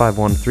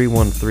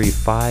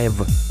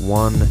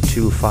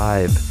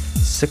 651-313-5125,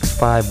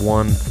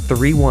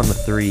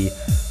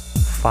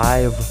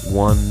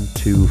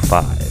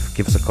 651-313-5125.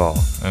 Give us a call.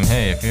 And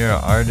hey, if you're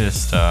an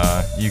artist,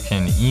 you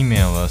can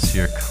email us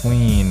your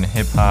clean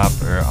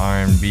hip-hop or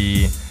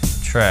R&B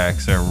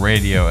tracks, or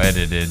radio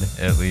edited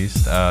at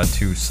least,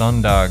 to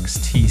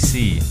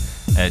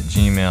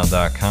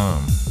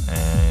sundogstc@gmail.com.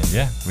 And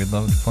yeah, we'd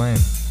love to play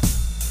 'em.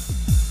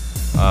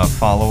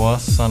 Follow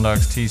us,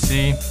 SunDogs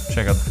TC.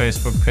 Check out the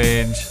Facebook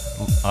page,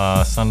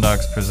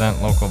 SunDogs Present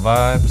Local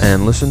Vibes.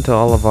 And listen to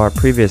all of our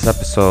previous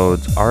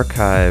episodes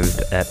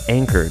archived at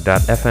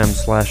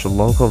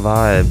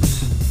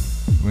anchor.fm/localvibes.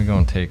 We're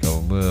going to take a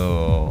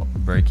little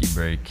break.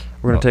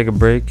 We're going to take a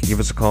break. Give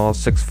us a call,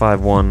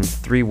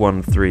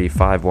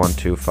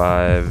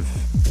 651-313-5125.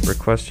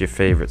 Request your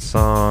favorite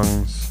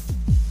songs.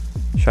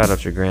 Shout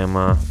out your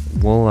grandma.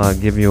 We'll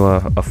give you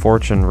a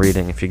fortune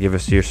reading if you give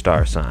us your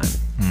star sign.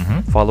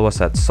 Mm-hmm. Follow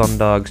us at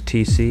SunDogs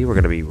TC. We're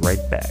going to be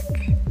right back.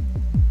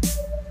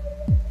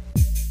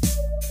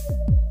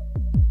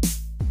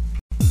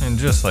 And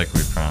just like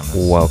we promised,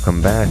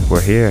 Welcome back.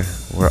 We're here.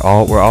 We're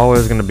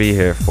always going to be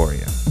here for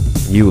you.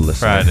 You listen.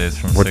 Fridays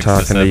from We're 6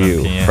 talking to 7 to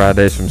you. p.m.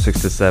 Fridays from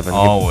 6 to 7.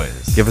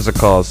 Always. Give us a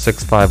call,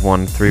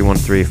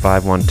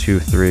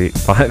 651-313-5123.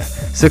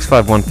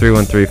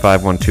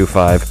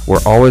 651-313-5125.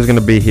 We're always going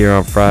to be here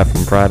on from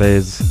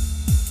Fridays.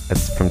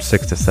 It's from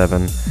 6 to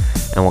 7.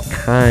 And we'll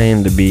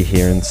kind of be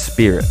here in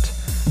spirit.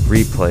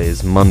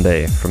 Replays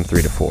Monday from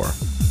 3 to 4.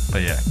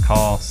 But yeah,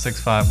 call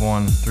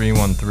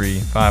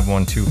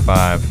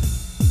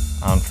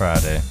 651-313-5125 on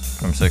Friday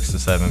from 6 to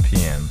 7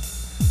 p.m.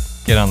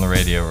 Get on the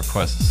radio,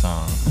 request a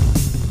song.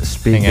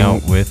 Hang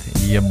out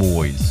with your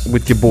boys.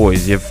 With your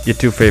boys, your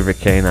two favorite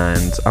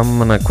canines. I'm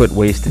going to quit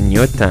wasting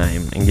your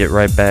time and get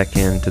right back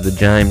into the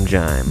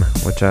jime,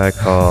 which I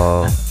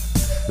call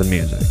the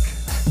music.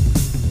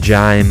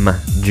 Jime,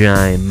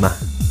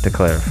 to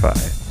clarify.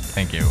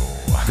 Thank you.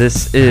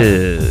 This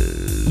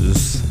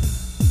is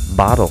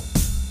Bottle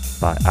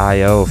by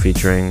I.O.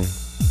 featuring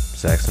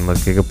Saxon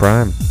with Giga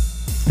Prime.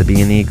 The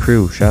B&E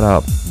crew, shout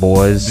out,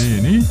 boys.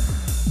 B&E?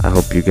 I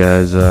hope you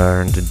guys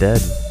aren't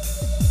dead.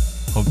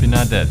 Hope you're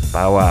not dead.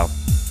 Bow wow.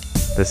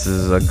 This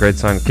is a great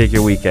song to kick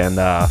your weekend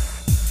off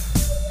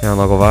here on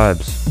Local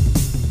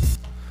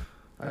Vibes.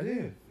 I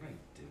did.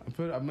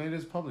 I made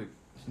this public.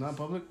 It's not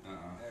public?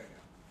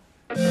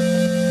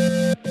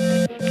 Yeah.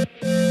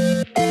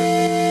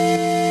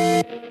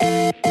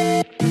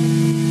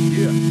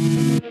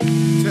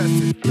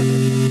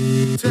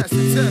 Test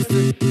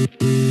it.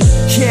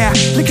 Yeah,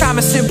 look, I'm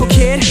a simple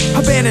kid.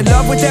 I've been in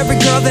love with every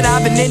girl that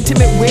I've been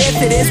intimate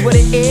with. It is what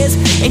it is.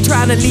 Ain't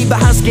trying to leave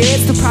behind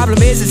scares. The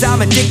problem is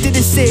I'm addicted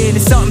to sin,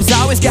 and something's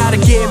always gotta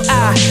give.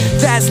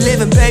 That's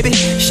living, baby.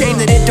 Shame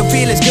that it don't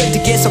feel as good to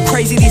get so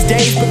crazy these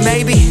days, but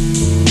maybe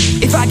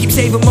if I keep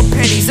saving my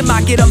pennies, I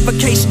might get on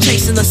vacation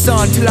chasing the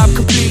sun till I'm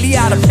completely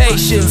out of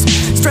patience.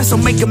 Stress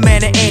will make a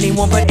man of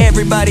anyone, but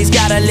everybody's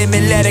got a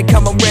limit. Let it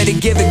come, I'm ready,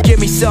 give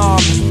me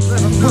some.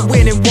 We're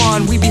winning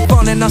one, we be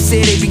fun in our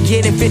city,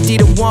 beginning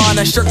 50 to 1.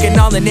 I'm shirking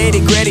all the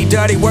nitty gritty,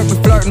 dirty work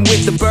with flirting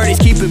with the birdies,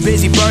 keep it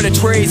busy burning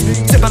trees,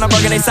 sipping on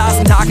burgundy sauce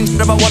and talking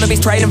shit about wannabes,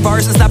 trading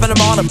verses, snapping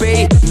them on a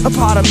beat. A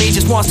part of me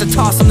just wants to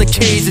toss them the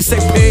keys and say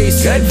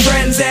peace. Good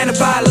friends and a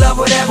bottle of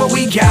whatever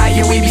we got,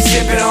 yeah, we be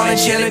sipping on and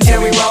chilling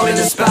till we roll in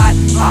the spot.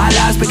 Our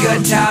lives be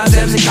good times,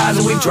 ebbs and clouds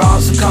that we've drawn,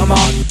 so come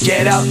on,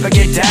 get up or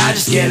get down,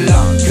 just get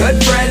along.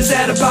 Good friends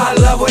and a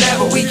bottle of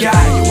whatever we got,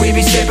 yeah, we be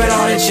sipping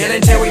on and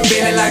chilling till we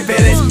feeling like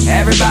villains.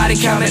 Everybody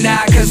counting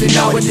out cause we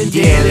know what the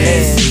deal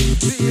is.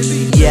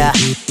 Yeah,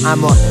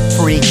 I'm a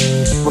freak.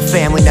 My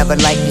family never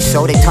liked me,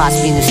 so they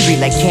tossed me in the street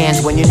like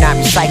cans when you're not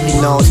recycling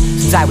those.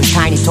 Since I was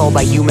tiny, told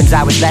by humans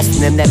I was less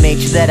than them. That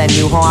made sure that I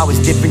knew how I was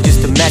different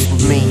just to mess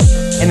with me.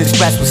 And the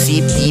stress will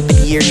seep deep in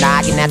the ear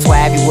noggin. That's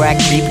why everywhere I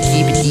creep, I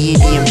keep a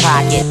D.A.D. in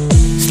pocket.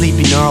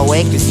 Sleeping or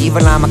awake, cause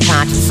evil on my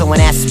conscience. So when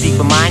asked to speak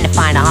my mind, I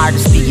find it hard to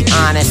speak it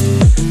honest.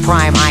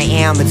 Prime I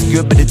am, it's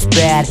good but it's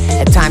bad.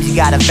 At times you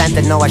gotta vent,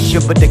 I know I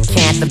should but I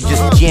can't. I'm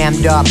just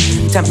jammed up,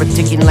 temper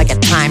ticking like a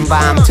time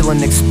bomb, till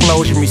an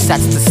explosion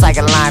resets the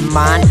cycle I'm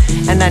on.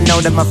 And I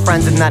know that my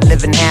friends are not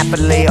living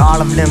happily,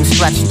 all of them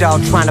stretched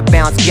out trying to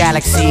bounce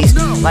galaxies.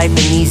 Life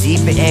ain't easy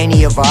for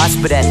any of us,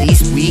 but at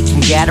least we can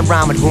get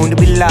around with whom do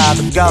we love.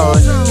 It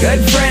goes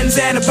good friends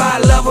and a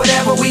bottle of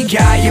whatever we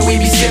got, yeah, we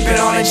be sipping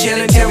on and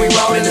chilling till we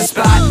roll in the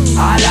spot.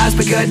 Our lives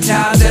be good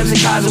times, ebbs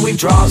and clouds that we've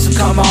drawn, so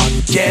come on,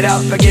 get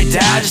up or get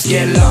down, just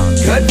get along.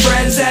 Good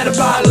friends and a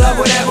bottle of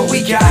whatever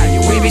we got,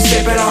 yeah, we be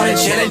sipping on and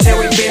chilling till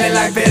we feeling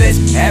like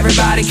villains.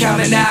 Everybody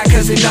counting out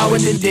cause we know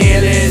what the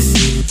deal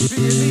is.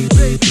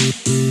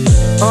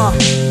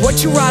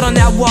 What you write on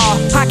that wall?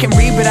 I can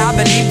read but I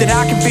believe that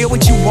I can feel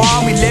what you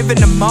want. We live in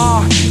the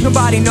mall,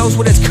 nobody knows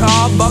what it's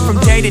called, but from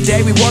day to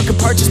day we work and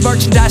purchase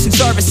merchandise and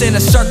service in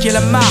a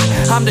circular mile.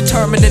 I'm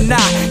determined to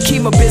not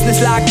keep my business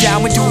locked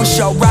down. We do a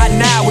show right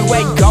now, we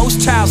wake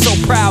ghost town, so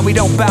proud we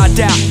don't bow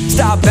down.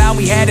 Stop bound,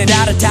 we headed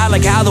out of town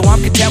like how though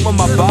I'm content with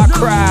my bar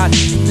crowd.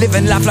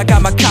 Living life like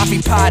I'm a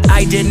coffee pot,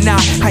 I did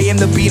not. I am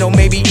the beat or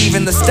maybe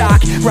even the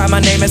stock. Write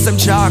my name as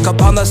some chalk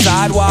up on the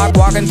sidewalk,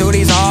 walking through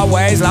these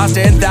hallways, lost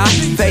in thought.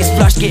 Face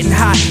flushed, getting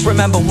hot,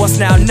 remember what's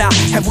now not.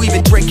 Have we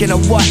been drinking or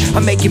what?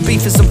 I'm making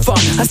beef for some fun.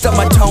 I stub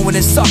my toe when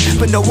it's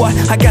soft, but know what?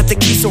 I got the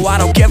key so I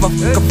don't give a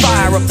fuck. I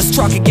fire up this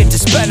truck and get to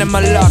spending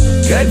my luck.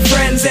 Good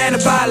friends and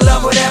a bottle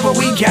of whatever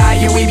we got,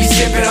 yeah, we be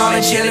sipping on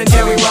and chilling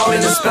till we roll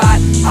in the spot.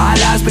 Our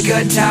lives be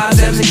good times,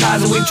 ebbs and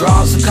clouds that we've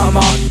drawn, so come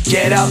on,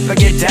 get up or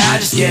get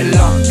down, just get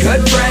along.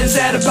 Good friends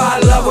and a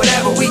bottle of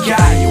whatever we got,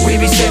 yeah, we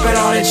be sipping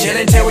on and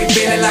chilling till we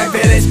feeling like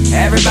villains.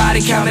 Everybody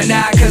counting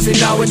out cause we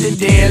know what the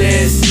deal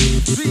is.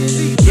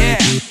 Yeah.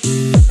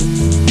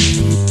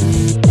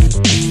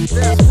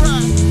 That's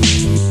right.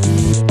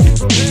 Keep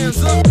them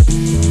hands up.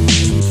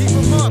 Keep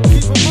them up,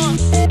 keep them up.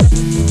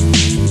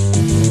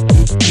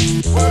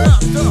 What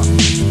up, dog?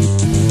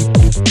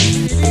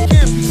 He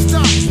can't be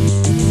stopped.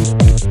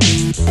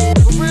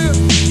 For real?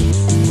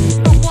 You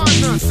don't want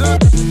none, son.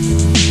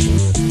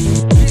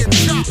 Getting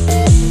chopped.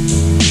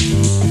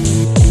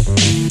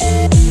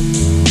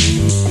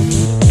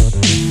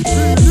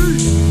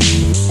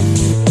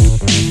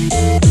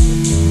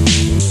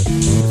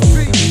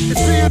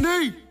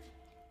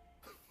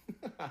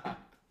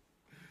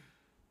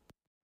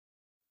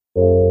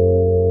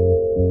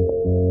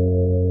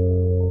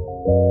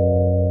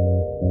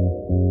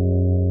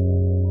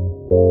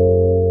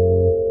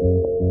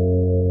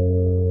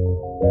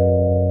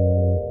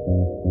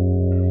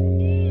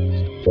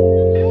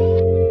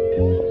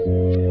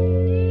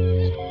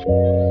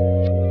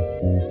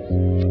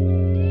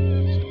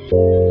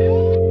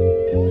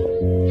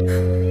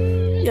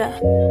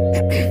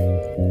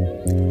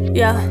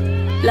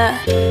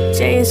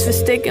 J is for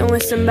sticking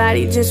with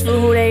somebody just for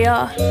who they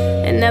are,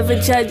 and never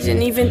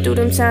judging even through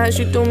them times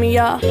you threw me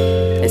off.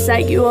 It's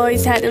like you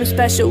always had them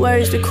special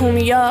words to cool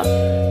me off.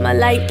 My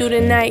light through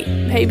the night,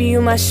 baby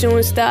you my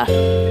shooting star.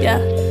 Yeah,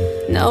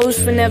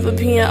 nose for never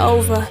being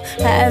over.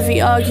 At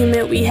every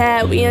argument we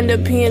had, we end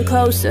up being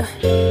closer.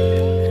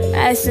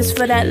 S is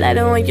for that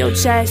letter on your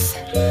chest.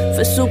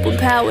 For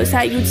superpowers,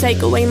 how you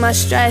take away my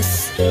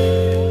stress.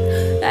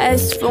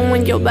 S for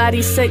when your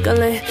body's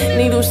sickling,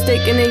 needle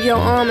sticking in your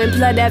arm and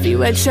blood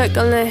everywhere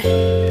trickling.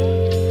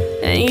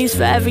 And E's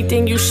for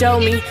everything you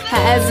show me,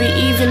 how every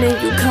evening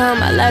you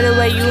come, I love the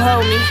way you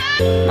hold me,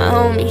 my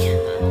homie.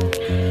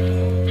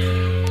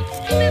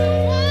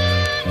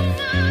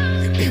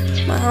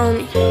 My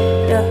homie,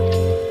 yeah.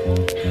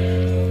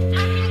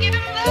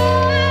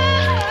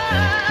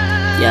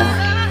 Yeah,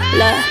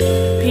 love,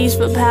 peace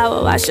for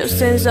power, wash your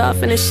sins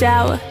off in the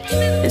shower.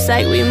 It's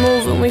like we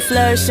moving, we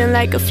flourishing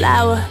like a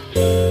flower.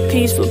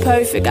 Peaceful,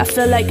 perfect, I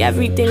feel like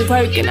everything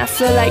working. I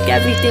feel like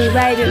everything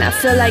right and I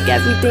feel like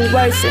everything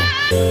worth it.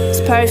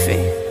 It's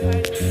perfect.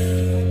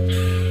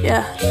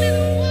 Yeah.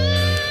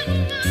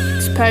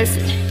 It's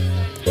perfect.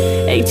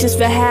 H is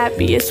for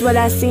happy, it's what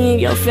I see in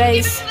your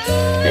face.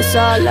 It's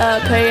all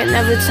love, pray and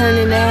never turn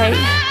into hate.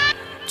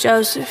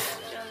 Joseph.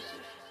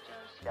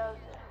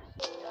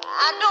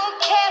 I don't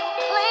care who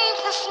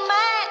claims it's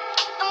mine.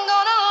 I'm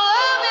gonna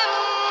love him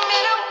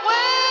in a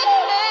way.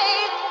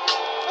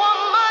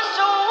 Woman,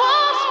 so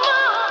once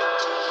more.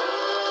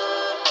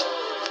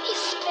 He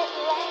spent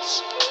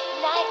last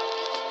night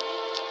with me.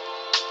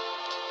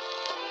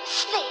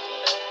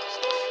 Stated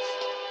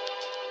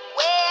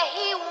where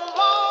he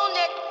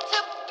wanted to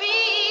be.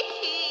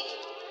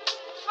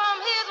 From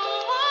his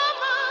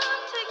woman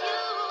to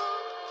you.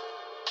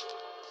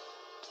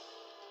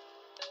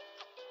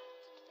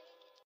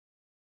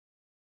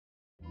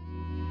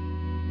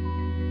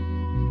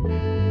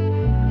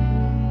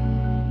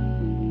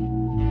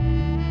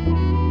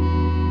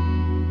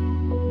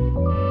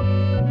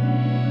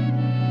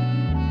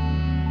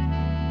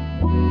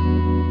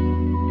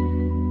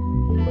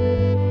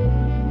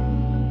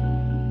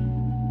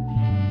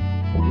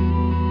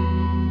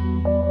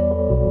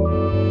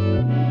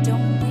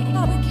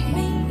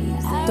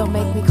 Don't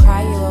make me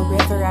cry you a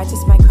river, I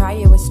just might cry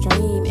you a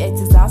stream.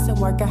 It's exhausting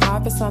working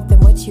hard for something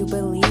what you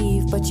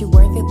believe. But you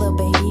worth it, little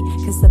baby,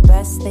 cause the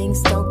best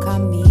things don't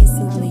come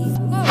easily.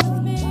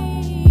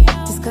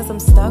 Just cause I'm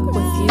stuck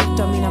with you,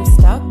 don't mean I'm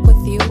stuck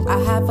with you. I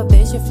have a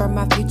vision for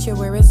my future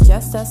where it's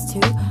just us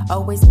two.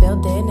 Always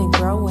building and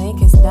growing,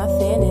 cause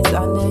nothing is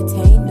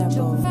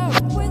unattainable.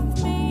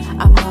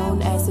 I'm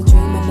known as a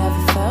dreamer,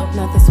 never felt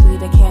nothing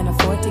sweet. I can't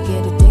afford to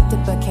get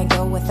addicted, but can't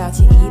go without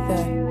you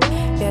either.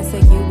 There's a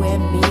you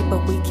and me,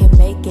 but we can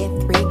make it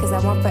three. Cause I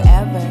want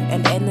forever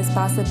and endless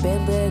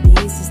possibilities.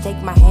 Just take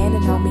my hand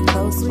and hold me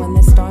close when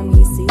there's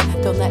stormy seas.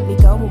 Don't let me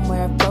go when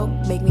we're afloat,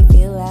 make me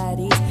feel at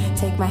ease.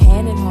 Take my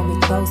hand and hold me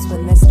close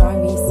when there's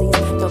stormy seas.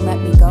 Don't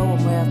let me go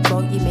when we're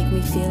afloat, you make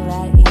me feel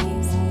at ease.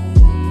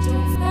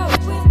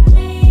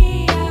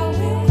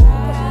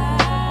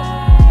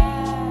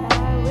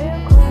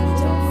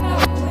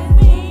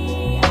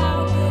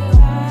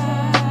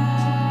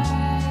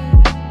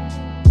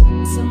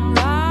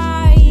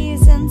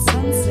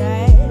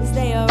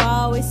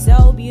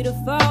 So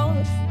beautiful,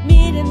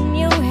 meeting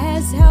you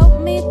has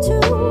helped me to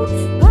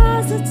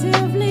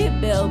positively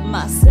build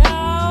my soul.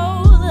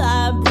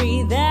 I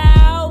breathe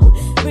out,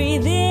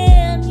 breathe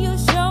in. You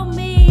show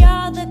me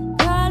all the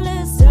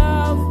colors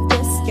of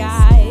the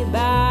sky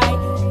by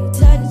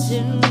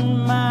touching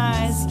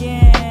my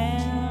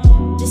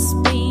skin.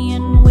 Just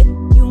being with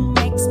you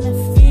makes me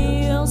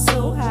feel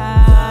so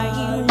high.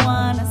 You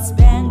wanna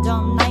spend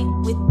all night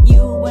with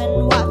you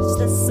and watch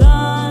the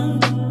sun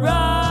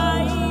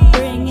rise.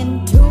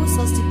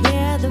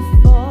 Together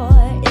for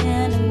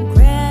an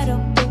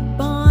incredible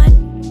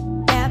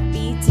bond.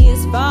 Happy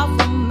tears fall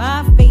from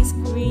my face,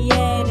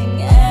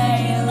 creating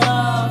a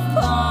love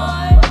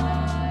pond.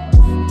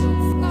 Don't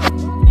fuck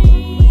with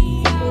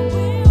me, I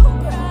will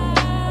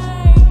cry.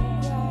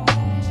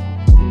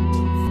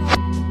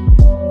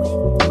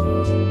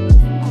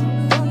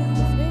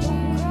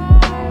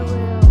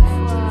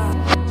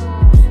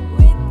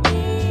 With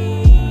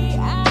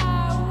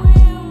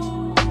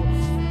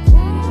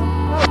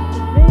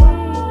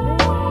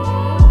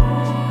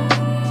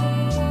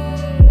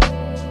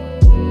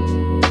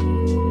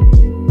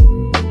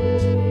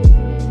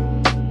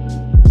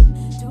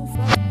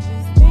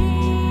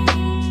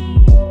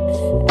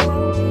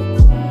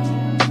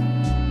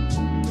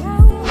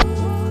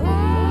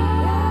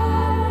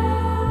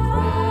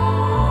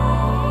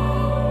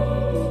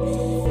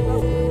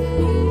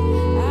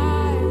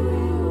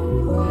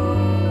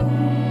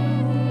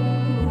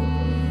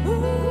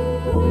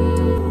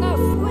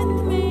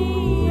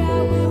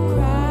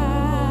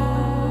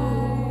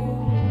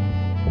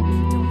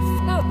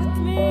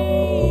me,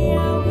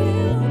 I will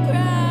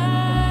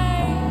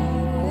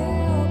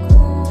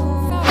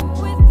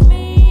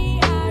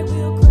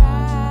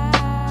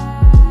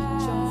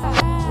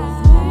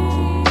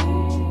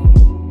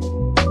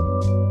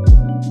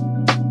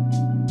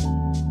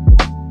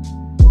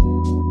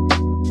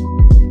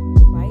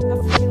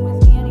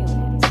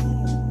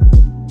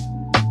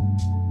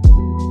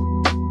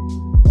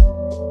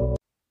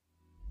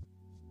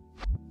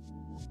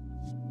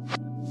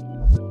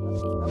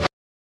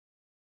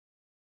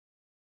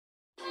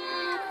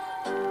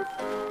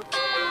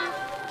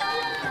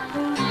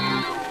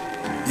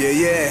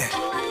Yeah.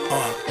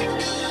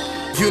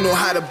 You know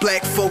how the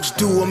black folks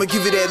do, I'ma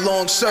give you that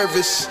long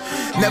service.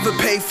 Never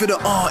pay for the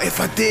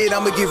if I did,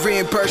 I'ma get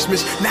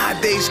reimbursements.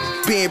 Nowadays,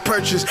 being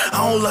purchased,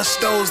 I don't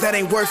lust those, that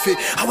ain't worth it.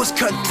 I was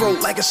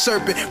cutthroat like a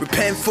serpent,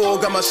 repent for,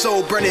 got my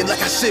soul burning like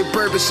I sip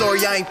bourbon.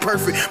 Sorry, I ain't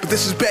perfect, but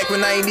this is back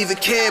when I ain't even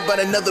cared about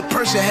another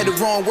person. Had the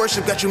wrong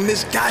worship, got you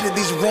misguided,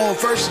 these wrong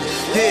verses.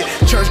 Yeah,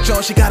 church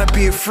John, she gotta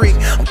be a freak.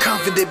 I'm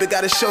confident, but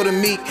gotta show the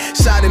meek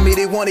side of me,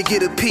 they wanna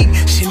get a peek.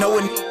 She know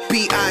it.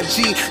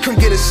 B.I.G. Come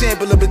get a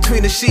sample of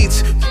between the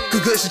sheets.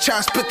 Good, she try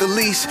and split the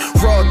lease.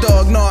 Raw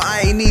dog, no,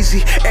 I ain't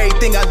easy.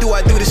 Everything I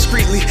do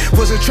discreetly.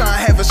 Wasn't trying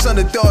to have a son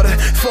or daughter.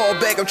 Fall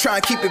back, I'm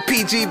trying to keep it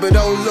PG. But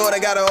oh Lord, I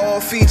got her all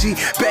Fiji.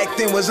 Back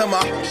then was on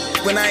my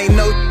when I ain't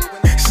know.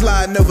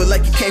 Sliding over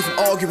like you came from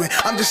arguing.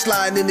 I'm just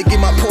sliding in to get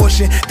my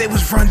portion. They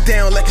was run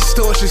down like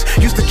extortions.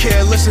 Used to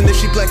care, listen, if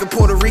she black or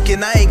Puerto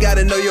Rican, I ain't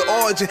gotta know your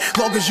origin.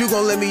 Long as you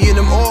gon' let me in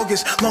them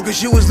August. Long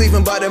as you was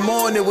leaving by the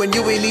morning when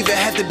you ain't even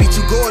had to be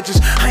too gorgeous.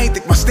 I ain't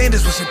think my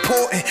standards was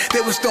important. They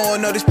was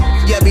throwing all this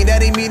yeah, I mean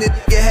that ain't mean that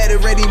you had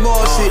it ready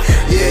more shit.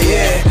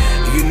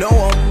 Yeah. You know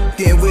I'm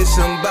getting with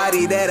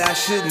somebody that I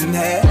shouldn't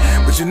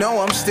have. But you know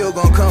I'm still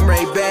gon' come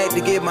right back to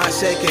get my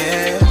second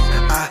half.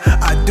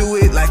 I do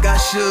it like I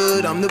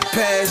should, I'm the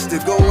pastor,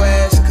 go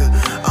ask her.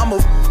 I'ma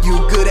you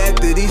good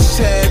after these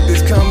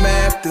chapters come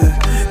after.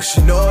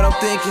 She know what I'm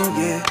thinking,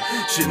 yeah.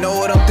 She know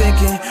what I'm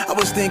thinking. I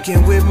was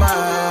thinking with my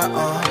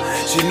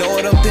She know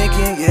what I'm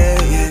thinking,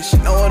 yeah. She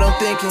know what I'm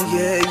thinking,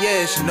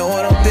 yeah. She know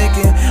what I'm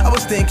thinking. I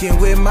was thinking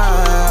with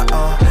my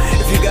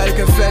If you got a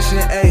confession,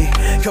 ayy,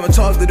 come and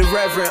talk to the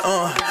reverend,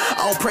 I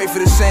don't pray for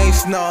the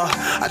saints, nah.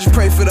 I just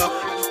pray for the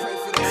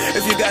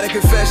If you got a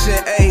confession,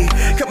 ayy,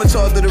 come and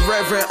talk to the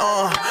reverend,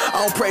 I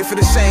don't pray for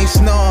the saints,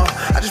 nah.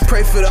 I just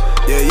pray for the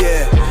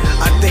yeah.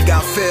 I think I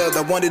failed,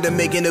 I wanted to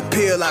make an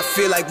appeal. I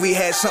feel like we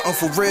had something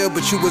for real,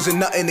 but you wasn't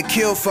nothing to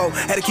kill for.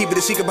 Had to keep it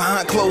a secret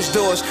behind closed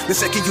doors. The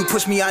second you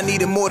pushed me, I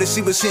needed more to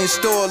see what's in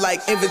store,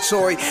 like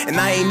inventory. And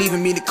I ain't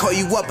even mean to call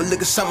you up, but look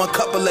at some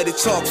cup and let it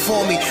talk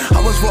for me.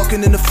 I was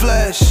walking in the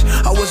flesh,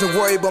 I wasn't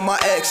worried about my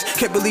ex.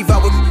 Can't believe I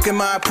was fucking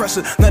my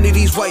oppressor. None of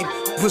these white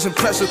was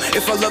impressive.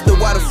 If I loved her,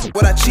 why the f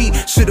would I cheat?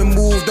 Should've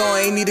moved on,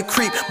 ain't need to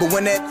creep. But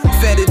when that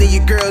fatter than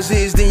your girl's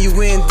is, then you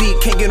in deep,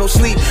 can't get no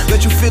sleep.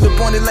 Let you feel up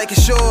on it like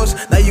it's yours.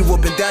 Now you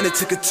up and down and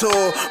took a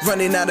tour.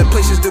 Running out of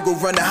places to go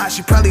run the house,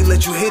 she probably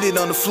let you hit it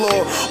on the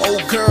floor.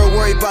 Old girl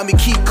worried about me,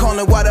 keep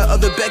calling, while the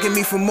other begging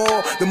me for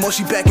more. The more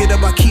she back it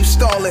up, I keep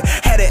stalling.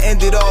 Had to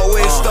end it all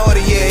where it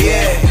started,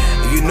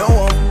 yeah. You know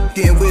I'm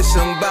getting with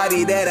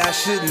somebody that I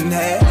shouldn't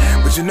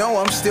have. But you know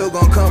I'm still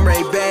gonna come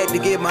right back to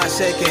get my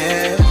second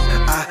half.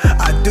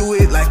 I do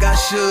it like I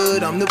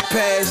should, I'm the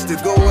pastor,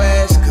 go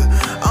ask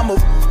her. I'ma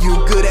you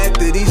good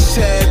after these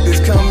chapters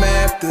come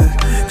after.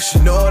 She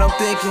know what I'm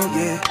thinking,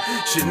 yeah.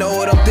 She know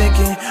what I'm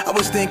thinking. I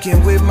was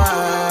thinking with my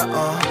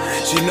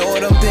She know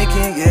what I'm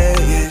thinking,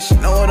 yeah. She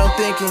know what I'm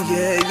thinking,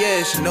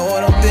 yeah. She know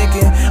what I'm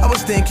thinking. I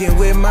was thinking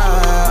with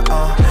my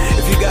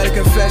If you got a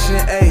confession,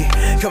 ayy,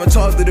 come and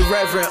talk to the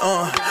reverend,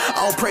 I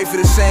don't pray for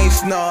the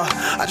saints, nah.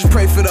 I just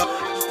pray for the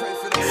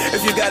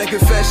If you got a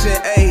confession,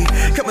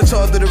 ayy, come and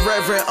talk to the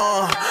reverend,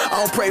 I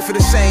don't pray for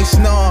the saints,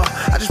 nah.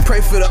 I just pray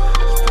for the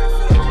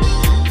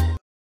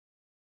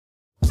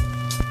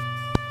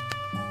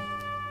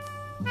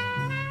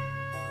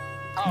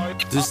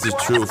This is the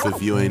truth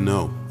if you ain't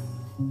know.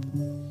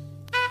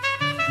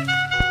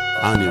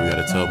 I don't even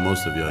gotta tell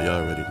most of y'all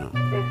already know.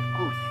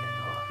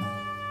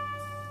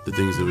 The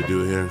things that we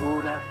do here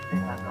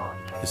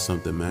is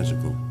something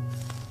magical.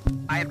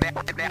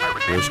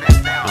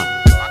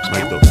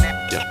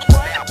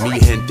 Me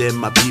and them,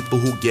 my people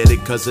who get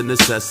it cause of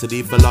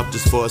necessity. Fell off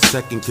just for a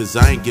second cause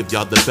I ain't give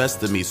y'all the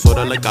best of me.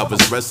 Sorta like I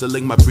was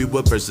wrestling my free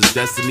will versus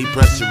destiny,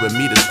 pressuring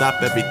me to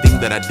stop everything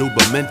that I do,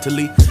 but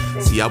mentally,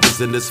 see, I was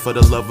in this for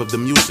the love of the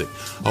music.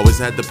 Always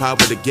had the power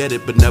to get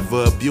it, but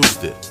never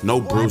abused it. No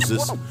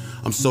bruises.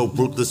 I'm so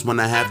ruthless when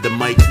I have the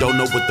mic. Don't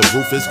know what the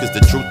roof is, cause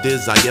the truth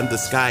is I am the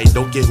sky.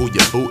 Don't care who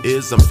your boo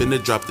is. I'm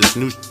finna drop this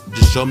new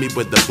just show me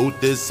where the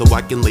booth is so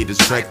I can lay this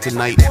track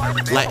tonight.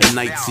 Latin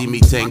night, see me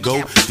tango.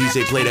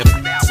 DJ play that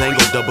sango,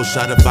 double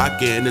shot of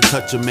vodka and a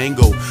touch of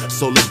mango.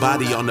 Soul and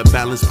body on a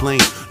balanced plane.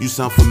 You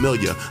sound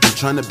familiar. I'm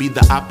trying to be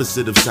the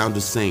opposite of sound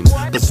the same.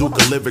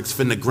 Bazooka lyrics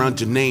finna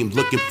ground your name.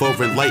 Looking for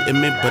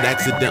enlightenment, but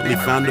accidentally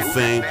found the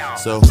fame.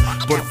 So,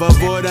 por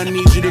favor, I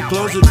need you to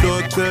close the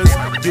door,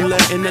 cause you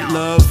letting that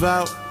love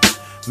out.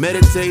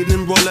 Meditate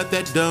and roll out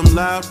that dumb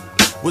loud.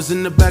 Was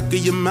in the back of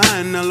your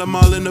mind, now I'm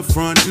all in the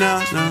front now.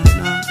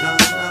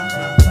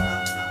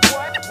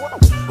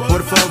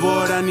 Por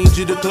favor, I need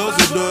you to close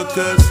the door,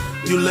 cause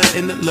you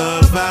letting the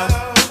love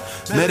out.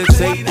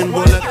 Meditate and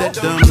roll out that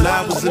dumb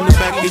loud. Was in the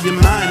back of your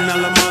mind, now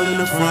I'm all in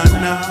the front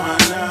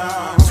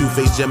now.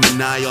 Two-faced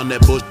Gemini on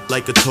that bush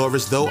like a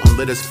Taurus, though I'm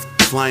lit as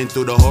flying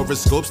through the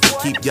horoscopes to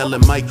keep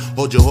yelling, Mike,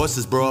 hold your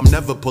horses, bro, I'm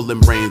never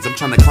pulling reins. I'm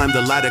trying to climb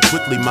the ladder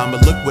quickly, mama,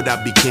 look what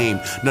I became.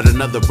 Not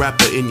another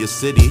rapper in your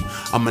city.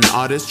 I'm an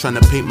artist trying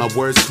to paint my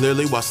words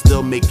clearly while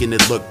still making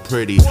it look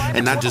pretty.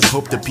 And I just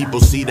hope that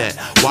people see that.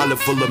 Wallet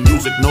full of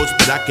music notes,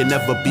 but I can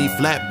never be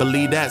flat,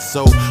 believe that.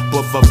 So,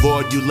 por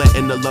favor, you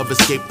letting the love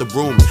escape the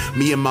room.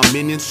 Me and my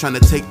minions trying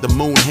to take the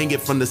moon, hang it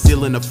from the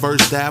ceiling of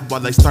First Ave while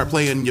they start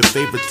playing your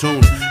favorite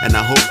tune. And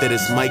I hope that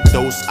it's Mike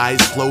Dose,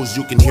 eyes closed,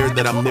 you can hear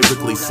that I'm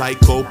lyrically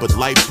psycho, but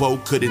lipo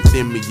couldn't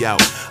thin me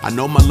out. I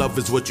know my love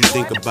is what you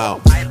think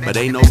about, but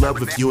ain't no love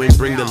if you ain't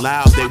bring the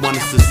loud. They want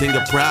us to sing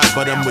a proud,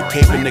 but I'm with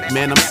Kaepernick,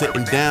 man, I'm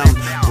sitting down.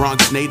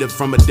 Bronx native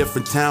from a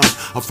different town,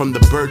 I'm from the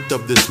birth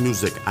of this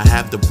music. I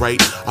have the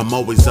right, I'm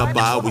always up,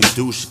 I always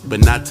do shit, but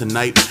not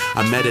tonight.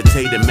 I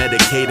meditate and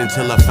medicate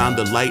until I found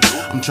the light.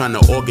 I'm trying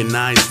to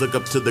organize, look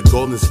up to the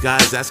golden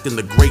skies, asking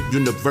the great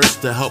universe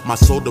to help my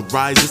soul to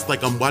rise. It's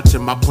like I'm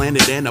watching my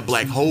planet and a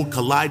black hole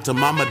collide. To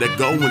mama to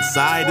go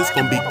inside, it's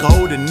gonna be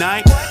cold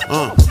tonight.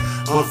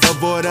 Por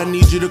favor, I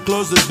need you to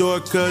close the door,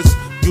 cause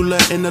you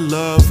letting the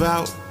love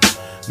out.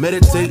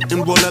 Meditate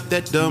and roll up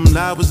that dumb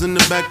lie was in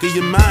the back of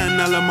your mind.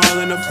 Now I'm all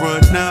in the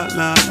front. Nah.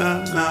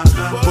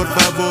 Por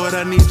favor,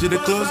 I need you to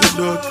close the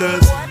door,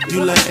 cause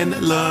you letting the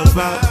love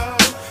out.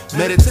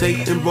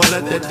 Meditate and roll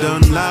up that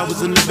dumb lie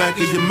was in the back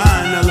of your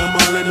mind. Now I'm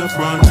all in the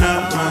front.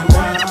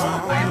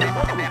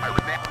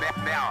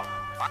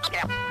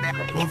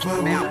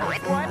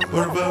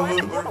 Por favor,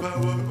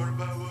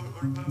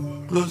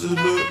 close the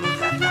door,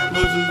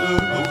 close the door.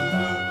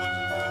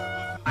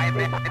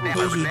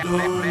 Close your door,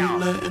 you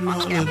letting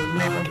all of the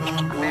love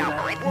out.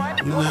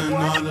 You letting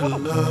all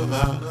of the love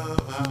out.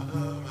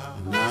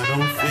 And I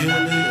don't feel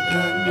it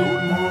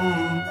anymore.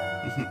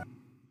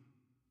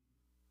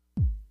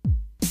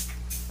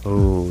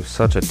 Oh,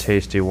 such a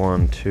tasty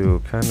one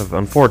to kind of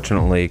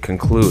unfortunately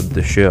conclude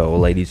the show,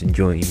 ladies and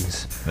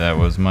gents. That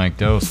was Mike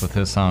Dose with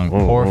his song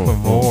Por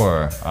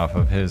Favor off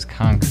of his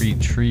Concrete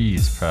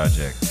Trees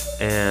project.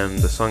 And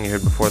the song you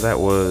heard before that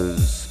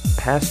was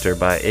Pastor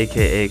by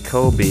AKA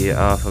Kobe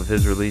off of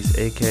his release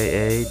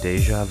AKA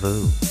Deja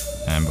Vu.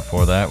 And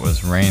before that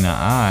was Raina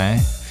I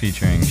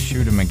featuring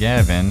Shooter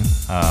McGavin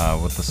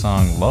with the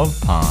song Love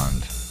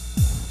Pond.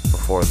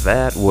 Before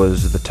that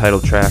was the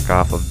title track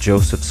off of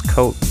Joseph's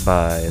Coat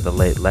by the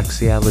late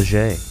Lexi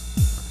Leger.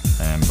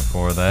 And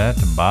before that,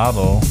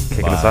 Bottle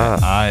Kicking by us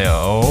off.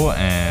 I.O.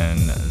 and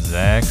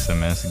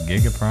Zaximus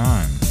Giga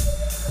Prime.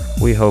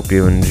 We hope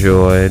you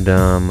enjoyed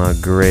a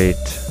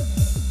great,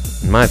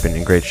 in my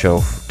opinion, great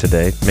show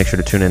today. Make sure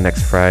to tune in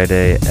next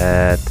Friday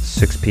at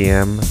 6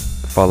 p.m.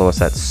 Follow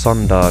us at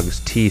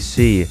SunDogs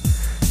TC,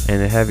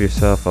 and have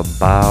yourself a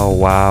bow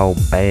wow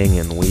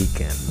banging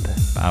weekend.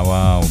 Bow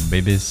wow,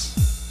 babies.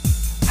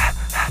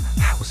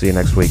 We'll see you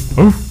next week.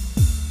 Oof.